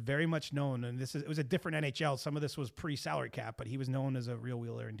Detroit, he was very much known, and it was a different NHL. Some of this was pre-salary cap, but he was known as a real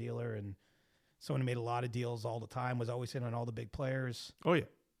wheeler and dealer, and someone who made a lot of deals all the time, was always in on all the big players. Oh yeah.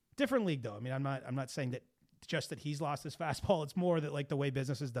 Different league though. I mean, I'm not saying that just that he's lost his fastball. It's more that like the way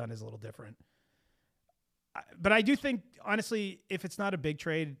business is done is a little different. But I do think, honestly, if it's not a big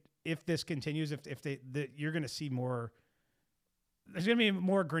trade, if this continues, you're going to see more. There's going to be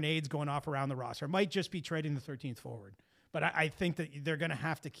more grenades going off around the roster. It might just be trading the 13th forward, but I think that they're going to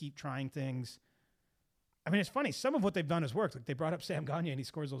have to keep trying things. I mean, it's funny. Some of what they've done has worked. Like they brought up Sam Gagner and he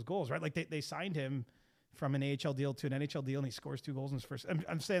scores those goals, right? Like they signed him from an AHL deal to an NHL deal and he scores 2 goals in his first.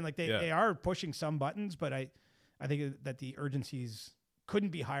 I'm saying like they are pushing some buttons, but I think that the urgencies couldn't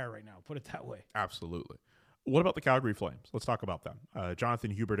be higher right now. Put it that way. Absolutely. What about the Calgary Flames? Let's talk about them.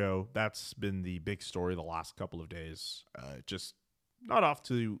 Jonathan Huberdeau, that's been the big story the last couple of days. Just not off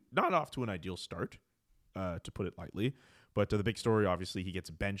to an ideal start, to put it lightly. But the big story, obviously, he gets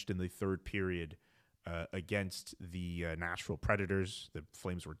benched in the third period against the Nashville Predators. The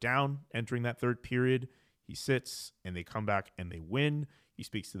Flames were down entering that third period. He sits, and they come back, and they win. He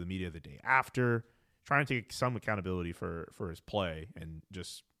speaks to the media the day after, trying to take some accountability for his play, and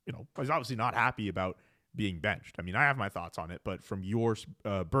just, he's obviously not happy about being benched. I mean, I have my thoughts on it, but from your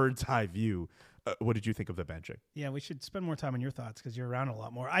bird's eye view, what did you think of the benching? Yeah, we should spend more time on your thoughts because you're around a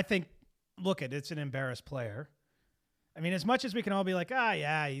lot more. I think, it's an embarrassed player. I mean, as much as we can all be like,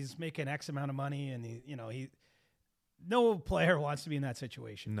 yeah, he's making X amount of money, and no player wants to be in that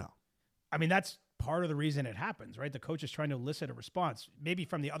situation. No. I mean, that's part of the reason it happens, right? The coach is trying to elicit a response, maybe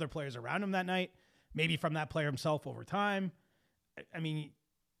from the other players around him that night, maybe from that player himself over time. I mean,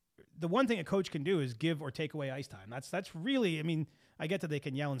 the one thing a coach can do is give or take away ice time. That's really, I mean, I get that they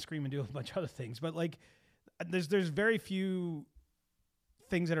can yell and scream and do a bunch of other things, but like there's very few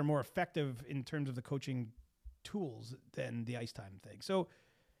things that are more effective in terms of the coaching tools than the ice time thing. So,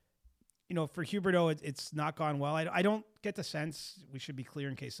 for Huberdeau, it's not gone well. I don't get the sense, we should be clear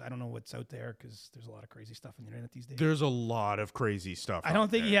in case I don't know what's out there, because there's a lot of crazy stuff on the internet these days. There's a lot of crazy stuff. I don't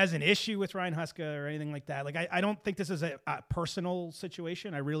think he has an issue with Ryan Huska or anything like that. Like, I don't think this is a personal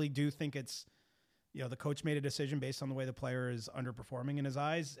situation. I really do think it's, the coach made a decision based on the way the player is underperforming in his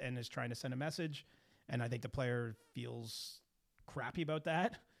eyes and is trying to send a message. And I think the player feels crappy about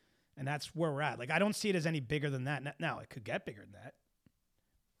that. And that's where we're at. Like, I don't see it as any bigger than that. Now, it could get bigger than that.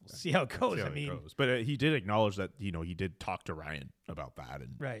 We'll see how it goes. But he did acknowledge that, he did talk to Ryan about that.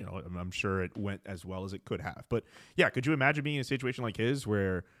 And, right. I'm sure it went as well as it could have. But, yeah, could you imagine being in a situation like his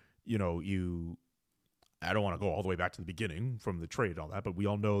where, I don't want to go all the way back to the beginning from the trade and all that, but we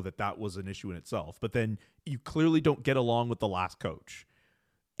all know that was an issue in itself. But then you clearly don't get along with the last coach.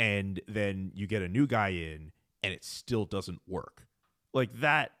 And then you get a new guy in, and it still doesn't work. Like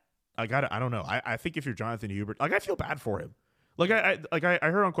that, I don't know. I think if you're Jonathan Hubert, I feel bad for him. I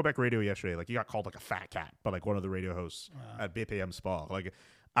heard on Quebec radio yesterday, he got called a fat cat by one of the radio hosts at BPM Sport.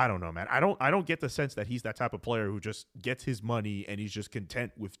 I don't know, man. I don't get the sense that he's that type of player who just gets his money and he's just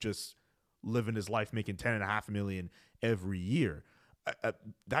content with just living his life, making $10.5 million every year.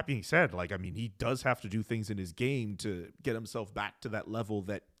 That being said, he does have to do things in his game to get himself back to that level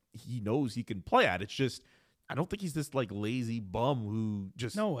that he knows he can play at. It's just, I don't think he's this lazy bum who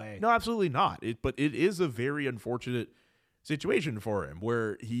just, no way. No, absolutely not. But it is a very unfortunate situation for him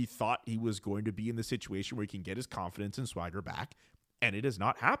where he thought he was going to be in the situation where he can get his confidence and swagger back, and it has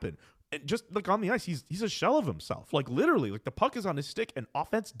not happened. And just on the ice, he's a shell of himself. Literally, the puck is on his stick and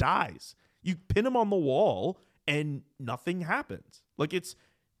offense dies. You pin him on the wall and nothing happens.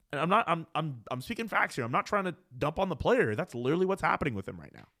 And I'm speaking facts here. I'm not trying to dump on the player. That's literally what's happening with him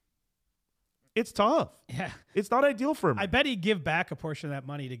right now. It's tough. Yeah. It's not ideal for him. I bet he'd give back a portion of that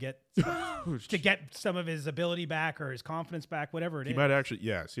money to get some of his ability back or his confidence back, whatever it is. He might actually,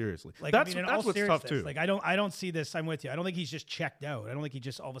 seriously. That's what's tough too. I don't see this. I'm with you. I don't think he's just checked out. I don't think he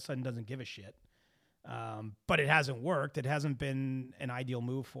just all of a sudden doesn't give a shit. But it hasn't worked. It hasn't been an ideal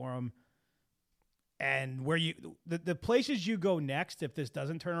move for him. And where the places you go next, if this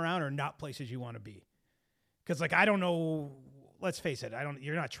doesn't turn around, are not places you want to be. Because I don't know. Let's face it.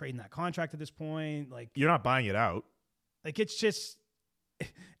 You're not trading that contract at this point. You're not buying it out. It's just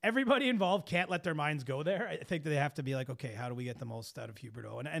everybody involved can't let their minds go there. I think that they have to be okay, how do we get the most out of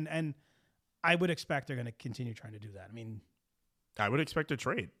Huberdeau? And I would expect they're going to continue trying to do that. I mean, I would expect a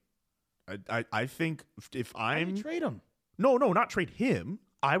trade. I think if I'm trade him. No, not trade him.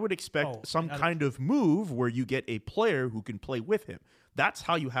 I would expect some kind of move where you get a player who can play with him. That's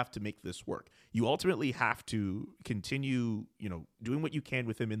how you have to make this work. You ultimately have to continue, doing what you can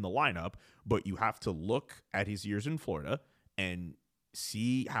with him in the lineup, but you have to look at his years in Florida and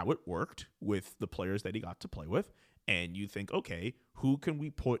see how it worked with the players that he got to play with. And you think, okay, who can we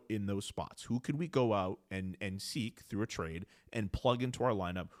put in those spots? Who can we go out and seek through a trade and plug into our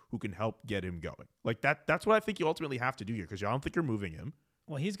lineup who can help get him going? That's what I think you ultimately have to do here, because I don't think you're moving him.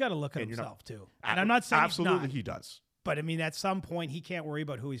 Well, he's got to look at himself too. And I'm not saying absolutely he does. But I mean, at some point, he can't worry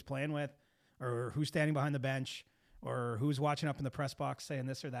about who he's playing with, or who's standing behind the bench, or who's watching up in the press box saying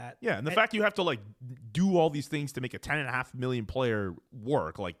this or that. Yeah, and the fact you have to do all these things to make a $10.5 million player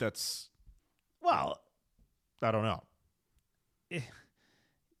work, that's. Well, I don't know.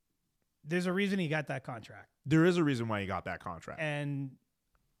 There's a reason he got that contract. There is a reason why he got that contract, and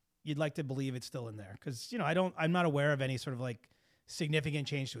you'd like to believe it's still in there, because I'm not aware of any sort of significant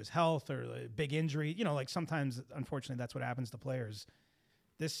change to his health or a big injury. Sometimes, unfortunately, that's what happens to players.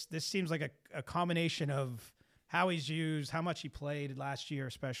 This seems like a combination of how he's used, how much he played last year,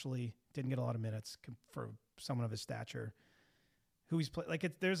 especially didn't get a lot of minutes for someone of his stature. Who he's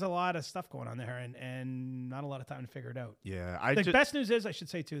played, there's a lot of stuff going on there, and not a lot of time to figure it out. Yeah, the best news is, I should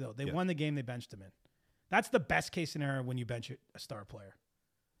say too, though, they won the game they benched him in. That's the best case scenario when you bench a star player.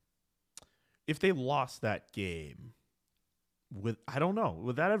 If they lost that game, I don't know,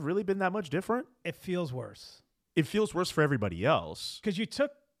 would that have really been that much different? It feels worse. It feels worse for everybody else. Because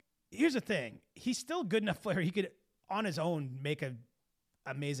here's the thing. He's still a good enough player. He could, on his own, make an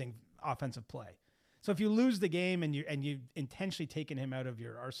amazing offensive play. So if you lose the game and you've intentionally taken him out of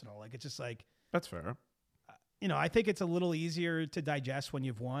your arsenal, like it's just like... That's fair. I think it's a little easier to digest when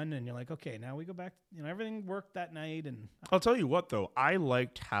you've won and you're like, okay, now we go back. Everything worked that night. And I'll tell you what, though, I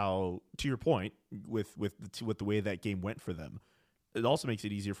liked how, to your point, with the way that game went for them, it also makes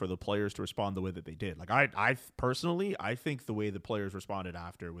it easier for the players to respond the way that they did. Like I personally, I think the way the players responded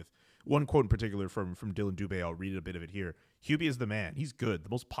after, with one quote in particular from Dylan Dubé, I'll read a bit of it here. Hubie is the man. He's good. The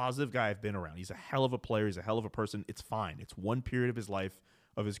most positive guy I've been around. He's a hell of a player. He's a hell of a person. It's fine. It's one period of his life,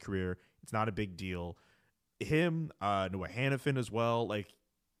 of his career. It's not a big deal. Him, Noah Hannafin as well,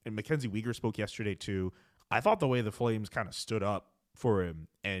 and Mackenzie Weegar spoke yesterday too. I thought the way the Flames kind of stood up for him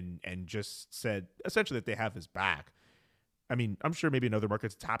and just said essentially that they have his back. I mean, I'm sure maybe in other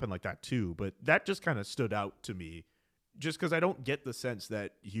markets it's happened like that too, but that just kind of stood out to me, just because I don't get the sense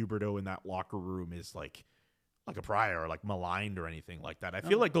that Huberdeau in that locker room is like a pariah or like maligned or anything like that. I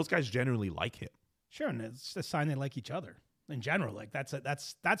feel like those guys genuinely like him. Sure, and it's a sign they like each other. In general, like that's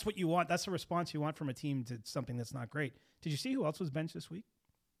what you want. That's the response you want from a team to something that's not great. Did you see who else was benched this week?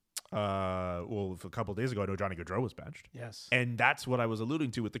 Well, a couple of days ago, I know Johnny Gaudreau was benched. Yes. And that's what I was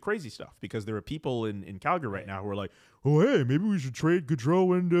alluding to with the crazy stuff, because there are people in Calgary right now who are like, oh, hey, maybe we should trade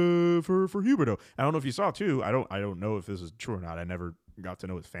Gaudreau and for Huberdeau. I don't know if you saw too. I don't know if this is true or not. I never got to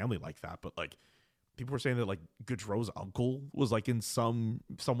know his family like that, but like people were saying that like Gaudreau's uncle was like in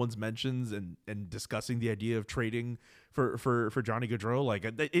someone's mentions and discussing the idea of trading for Johnny Gaudreau. Like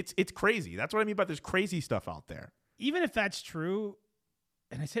it's crazy. That's what I mean by there's crazy stuff out there. Even if that's true,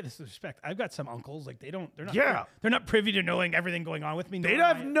 and I say this with respect, I've got some uncles, like they're not privy to knowing everything going on with me. They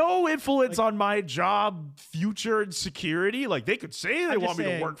have no influence on my job, future, and security. Like they could say they want me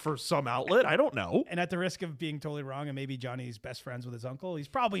to work for some outlet. I don't know. And at the risk of being totally wrong, and maybe Johnny's best friends with his uncle, he's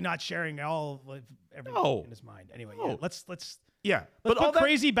probably not sharing all of everything in his mind. Anyway, let's but put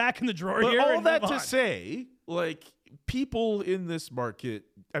crazy back in the drawer here. All that to say, like people in this market,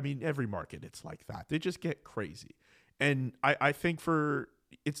 I mean, every market, it's like that. They just get crazy, and I think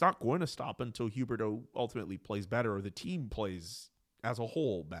it's not going to stop until Huberdeau ultimately plays better or the team plays as a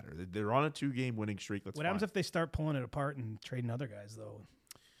whole better. They're on a 2-game winning streak. What happens if they start pulling it apart and trading other guys, though?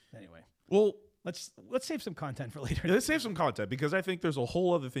 Anyway. Well, let's save some content for later. Let's save some content because I think there's a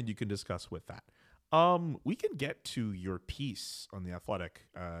whole other thing you can discuss with that. We can get to your piece on The Athletic,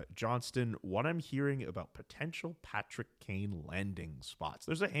 Johnston, what I'm hearing about potential Patrick Kane landing spots.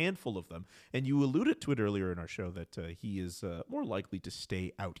 There's a handful of them, and you alluded to it earlier in our show that he is more likely to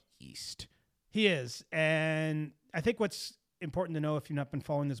stay out east. He is, and I think what's important to know if you've not been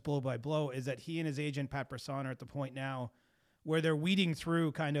following this blow by blow is that he and his agent, Pat Brisson, are at the point now where they're weeding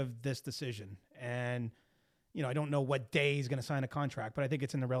through kind of this decision. And, I don't know what day he's going to sign a contract, but I think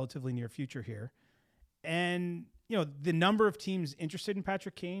it's in the relatively near future here. And, the number of teams interested in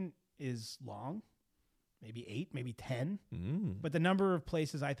Patrick Kane is long, maybe 8, maybe 10. But the number of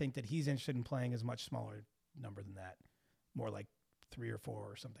places I think that he's interested in playing is much smaller number than that, more like 3 or 4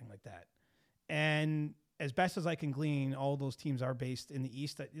 or something like that. And as best as I can glean, all those teams are based in the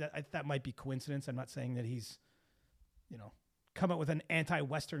East. That might be coincidence. I'm not saying that he's, come up with an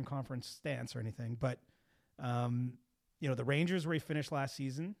anti-Western Conference stance or anything. But, the Rangers, where he finished last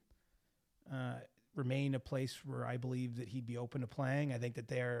season, remain a place where I believe that he'd be open to playing. I think that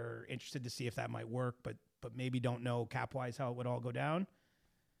they're interested to see if that might work, but maybe don't know cap-wise how it would all go down.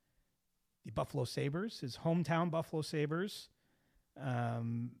 The Buffalo Sabres, his hometown Buffalo Sabres,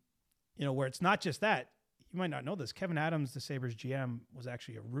 where it's not just that. You might not know this. Kevin Adams, the Sabres GM, was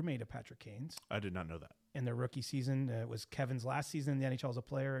actually a roommate of Patrick Kane's. I did not know that. In their rookie season. It was Kevin's last season in the NHL as a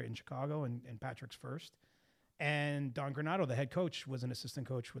player in Chicago and Patrick's first. And Don Granato, the head coach, was an assistant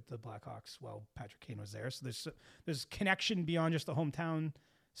coach with the Blackhawks while Patrick Kane was there. So there's connection beyond just the hometown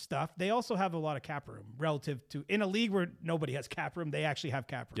stuff. They also have a lot of cap room relative to, in a league where nobody has cap room, they actually have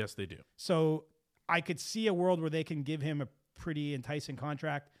cap room. Yes, they do. So I could see a world where they can give him a pretty enticing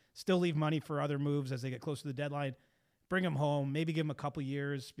contract, still leave money for other moves as they get close to the deadline, bring him home, maybe give him a couple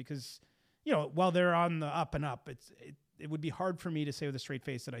years because, while they're on the up and up, it would be hard for me to say with a straight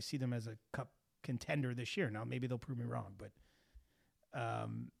face that I see them as a cup contender this year. Now, maybe they'll prove me wrong, but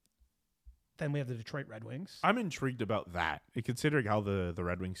then we have the Detroit Red Wings. I'm intrigued about that, considering how the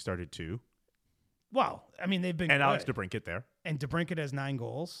Red Wings started too. Well, I mean, they've been and good. Alex DeBrincat there. And DeBrincat has 9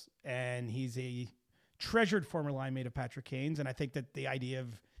 goals, and he's a treasured former line mate of Patrick Kane's, and I think that the idea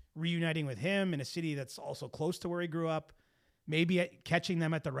of reuniting with him in a city that's also close to where he grew up, maybe catching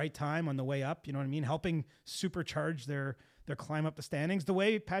them at the right time on the way up, you know what I mean? Helping supercharge their climb up the standings the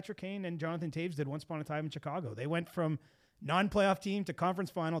way Patrick Kane and Jonathan Toews did once upon a time in Chicago. They went from non-playoff team to conference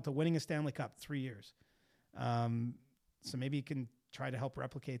final to winning a Stanley Cup 3 years. So maybe you can try to help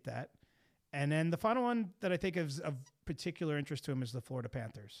replicate that. And then the final one that I think is of particular interest to him is the Florida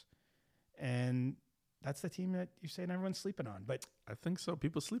Panthers. And that's the team that you're saying everyone's sleeping on. But I think so.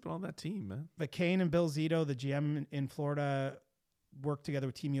 People sleeping on that team, man. But Kane and Bill Zito, the GM in Florida, worked together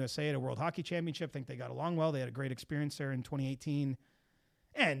with Team USA at a World Hockey Championship. I think they got along well. They had a great experience there in 2018.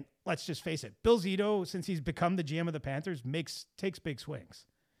 And let's just face it, Bill Zito, since he's become the GM of the Panthers, takes big swings.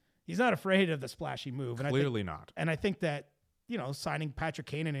 He's not afraid of the splashy move. Clearly not. And I think that, signing Patrick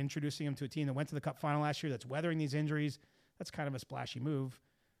Kane and introducing him to a team that went to the Cup final last year that's weathering these injuries, that's kind of a splashy move.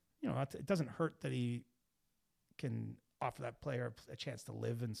 It doesn't hurt that he can offer that player a chance to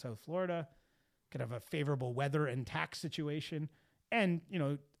live in South Florida, could have a favorable weather and tax situation, and,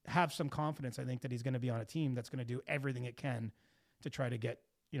 have some confidence, I think, that he's going to be on a team that's going to do everything it can to try to get,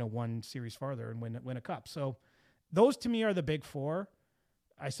 one series farther and win a cup. So those to me are the big four.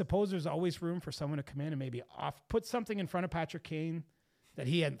 I suppose there's always room for someone to come in and maybe put something in front of Patrick Kane that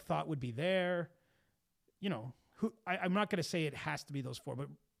he hadn't thought would be there. I'm not going to say it has to be those four, but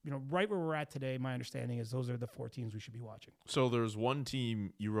right where we're at today, my understanding is those are the four teams we should be watching. So there's one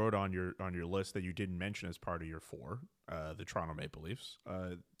team you wrote on your list that you didn't mention as part of your four, the Toronto Maple Leafs.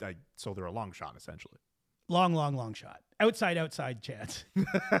 So they're a long shot, essentially. Long shot. Outside chance.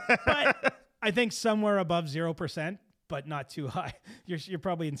 But I think somewhere above 0%, but not too high. You're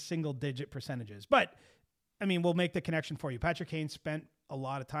probably in single-digit percentages. But, we'll make the connection for you. Patrick Kane spent a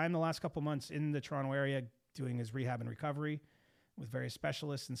lot of time the last couple months in the Toronto area doing his rehab and recovery with various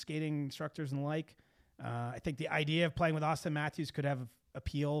specialists and skating instructors and the like. I think the idea of playing with Austin Matthews could have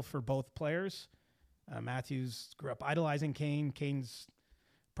appeal for both players. Matthews grew up idolizing Kane. Kane's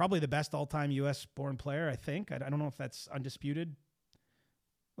probably the best all-time U.S.-born player, I think. I don't know if that's undisputed.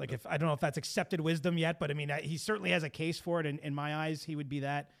 I don't know if that's accepted wisdom yet, but he certainly has a case for it. In my eyes, he would be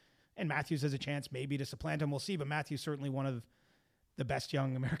that. And Matthews has a chance maybe to supplant him. We'll see, but Matthews certainly one of the best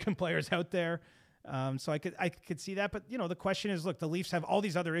young American players out there. So I could see that. But, the question is, look, the Leafs have all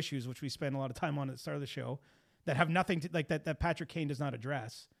these other issues, which we spend a lot of time on at the start of the show, that have nothing to that Patrick Kane does not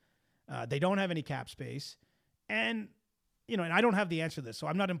address. They don't have any cap space. And, and I don't have the answer to this, so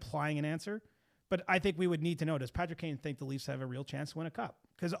I'm not implying an answer. But I think we would need to know, does Patrick Kane think the Leafs have a real chance to win a cup?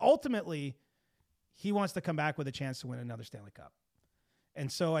 Because ultimately, he wants to come back with a chance to win another Stanley Cup.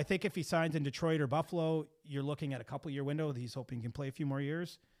 And so I think if he signs in Detroit or Buffalo, you're looking at a couple-year window that he's hoping he can play a few more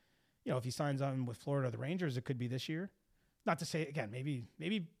years. If he signs on with Florida or the Rangers, it could be this year. Not to say, again,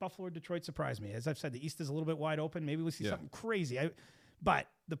 maybe Buffalo or Detroit surprise me. As I've said, the East is a little bit wide open. Maybe we see something crazy. But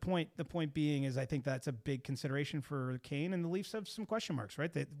the point being is I think that's a big consideration for Kane, and the Leafs have some question marks,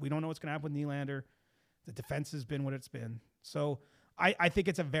 right? That we don't know what's going to happen with Nylander. The defense has been what it's been. So I think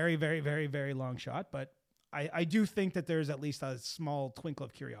it's a very, very, very, very long shot, but I do think that there's at least a small twinkle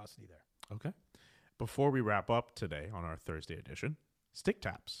of curiosity there. Okay. Before we wrap up today on our Thursday edition, stick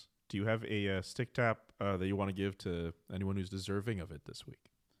taps. Do you have a stick tap that you want to give to anyone who's deserving of it this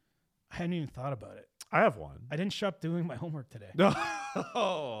week? I hadn't even thought about it. I have one. I didn't show up doing my homework today. No.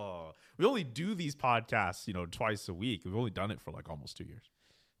 We only do these podcasts, twice a week. We've only done it for almost 2 years.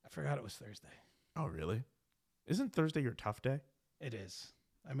 I forgot it was Thursday. Oh, really? Isn't Thursday your tough day? It is.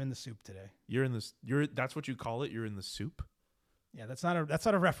 I'm in the soup today. That's what you call it? You're in the soup? Yeah, that's not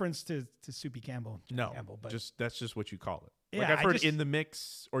a reference to Soupy Campbell. No, Campbell, but that's just what you call it. Yeah, I've heard in the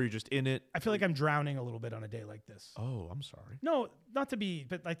mix, or you're just in it. I feel like I'm drowning a little bit on a day like this. Oh, I'm sorry. No, not to be,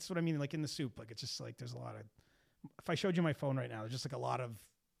 but that's what I mean. In the soup, it's just there's a lot of. If I showed you my phone right now, there's just a lot of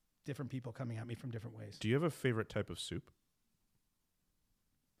different people coming at me from different ways. Do you have a favorite type of soup?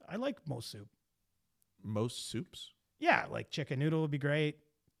 I like most soup. Most soups? Yeah, chicken noodle would be great.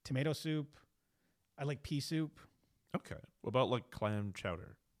 Tomato soup. I like pea soup. Okay. What about clam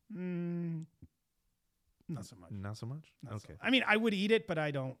chowder? Not so much. Not so much? Okay. I would eat it, but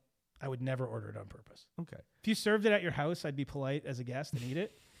I would never order it on purpose. Okay. If you served it at your house, I'd be polite as a guest and eat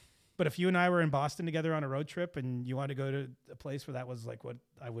it. But if you and I were in Boston together on a road trip and you wanted to go to a place where that was what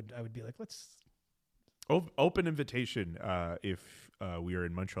I would be like, let's. Open invitation if we are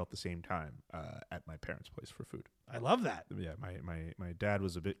in Montreal at the same time at my parents' place for food. I love that. Yeah, my dad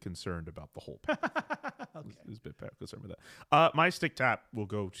was a bit concerned about the whole package. Okay. He was a bit concerned with that. My stick tap will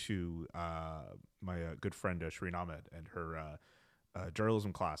go to my good friend Shireen Ahmed and her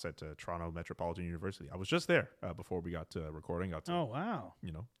journalism class at Toronto Metropolitan University. I was just there before we got to recording. Got to, oh, wow.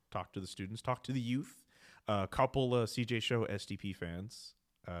 Talk to the students, talk to the youth. A couple CJ Show STP fans.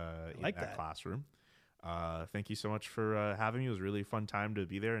 in like that that. classroom. Thank you so much for having me. It was a really fun time to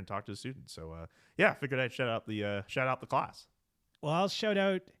be there and talk to the students. So I figured I'd shout out the class. Well, I'll shout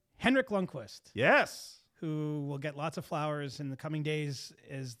out Henrik Lundqvist, Yes. who will get lots of flowers in the coming days,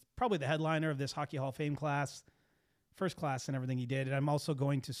 is probably the headliner of this Hockey Hall of Fame class, first class and everything he did. And I'm also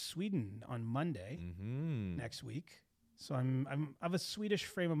going to Sweden on Monday next week. So I have a Swedish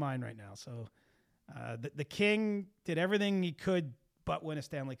frame of mind right now. So the King did everything he could but win a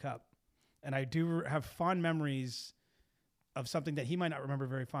Stanley Cup. And I do have fond memories of something that he might not remember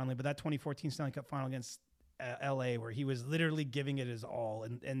very fondly, but that 2014 Stanley Cup final against LA, where he was literally giving it his all.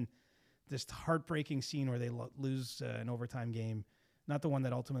 And this heartbreaking scene where they lose an overtime game, not the one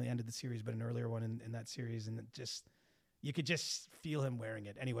that ultimately ended the series, but an earlier one in that series. And you could just feel him wearing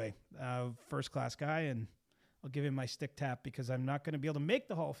it. Anyway, first class guy, and I'll give him my stick tap because I'm not going to be able to make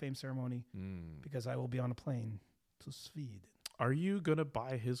the Hall of Fame ceremony because I will be on a plane to Sweden. Are you going to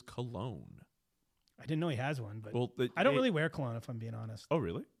buy his cologne? I didn't know he has one, but I don't really wear cologne, if I'm being honest. Oh,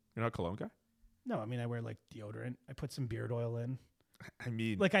 really? You're not a cologne guy? No, I mean, I wear like deodorant. I put some beard oil in. I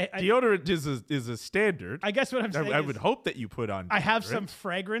mean, like deodorant is a standard. I guess what I'm saying I would hope that you put on deodorant. I have some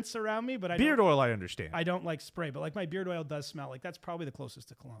fragrance around me, but beard oil, I understand. I don't like spray, but like my beard oil does smell. Like that's probably the closest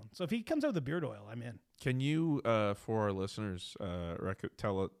to cologne. So if he comes out with the beard oil, I'm in. Can you, for our listeners,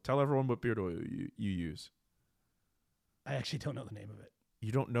 tell everyone what beard oil you use? I actually don't know the name of it.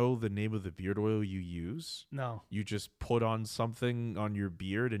 You don't know the name of the beard oil you use? No. You just put on something on your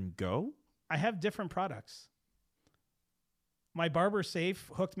beard and go? I have different products. My barber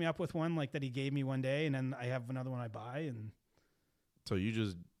safe hooked me up with one like that he gave me one day, and then I have another one I buy. And so you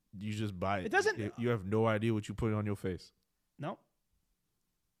just buy it. It doesn't. You have no idea what you put on your face. No.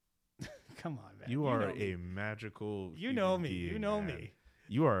 Come on, man. You are a magical. You know me. Being, you know man. me.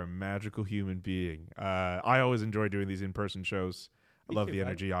 You are a magical human being. I always enjoy doing these in-person shows. I love the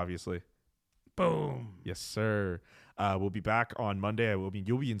energy, obviously. Boom. Yes, sir. We'll be back on Monday.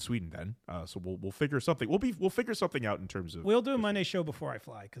 You'll be in Sweden then. So we'll figure something. We'll figure something out in terms of. We'll do a Monday show before I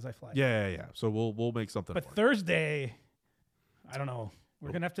fly because I fly. Yeah. So we'll make something. But Thursday, I don't know.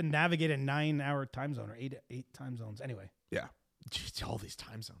 We're gonna have to navigate a 9-hour time zone or eight time zones. Anyway. Yeah. Jeez, all these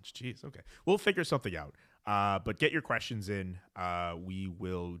time zones. Jeez. Okay. We'll figure something out. But get your questions in. We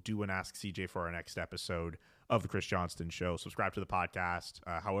will do an Ask CJ for our next episode of the Chris Johnston Show. Subscribe to the podcast.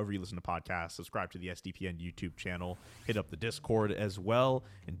 However you listen to podcasts, subscribe to the SDPN YouTube channel. Hit up the Discord as well,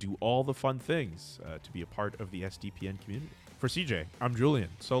 and do all the fun things to be a part of the SDPN community. For CJ, I'm Julian.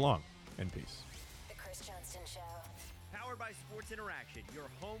 So long, and peace. The Chris Johnston Show. Powered by Sports Interaction, your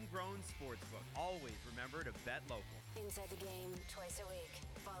homegrown sportsbook. Always remember to bet local. Inside the game twice a week.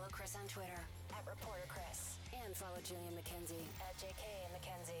 Follow Chris on Twitter @ReporterChris and follow Julian McKenzie @JK and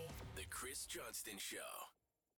McKenzie. The Chris Johnston Show.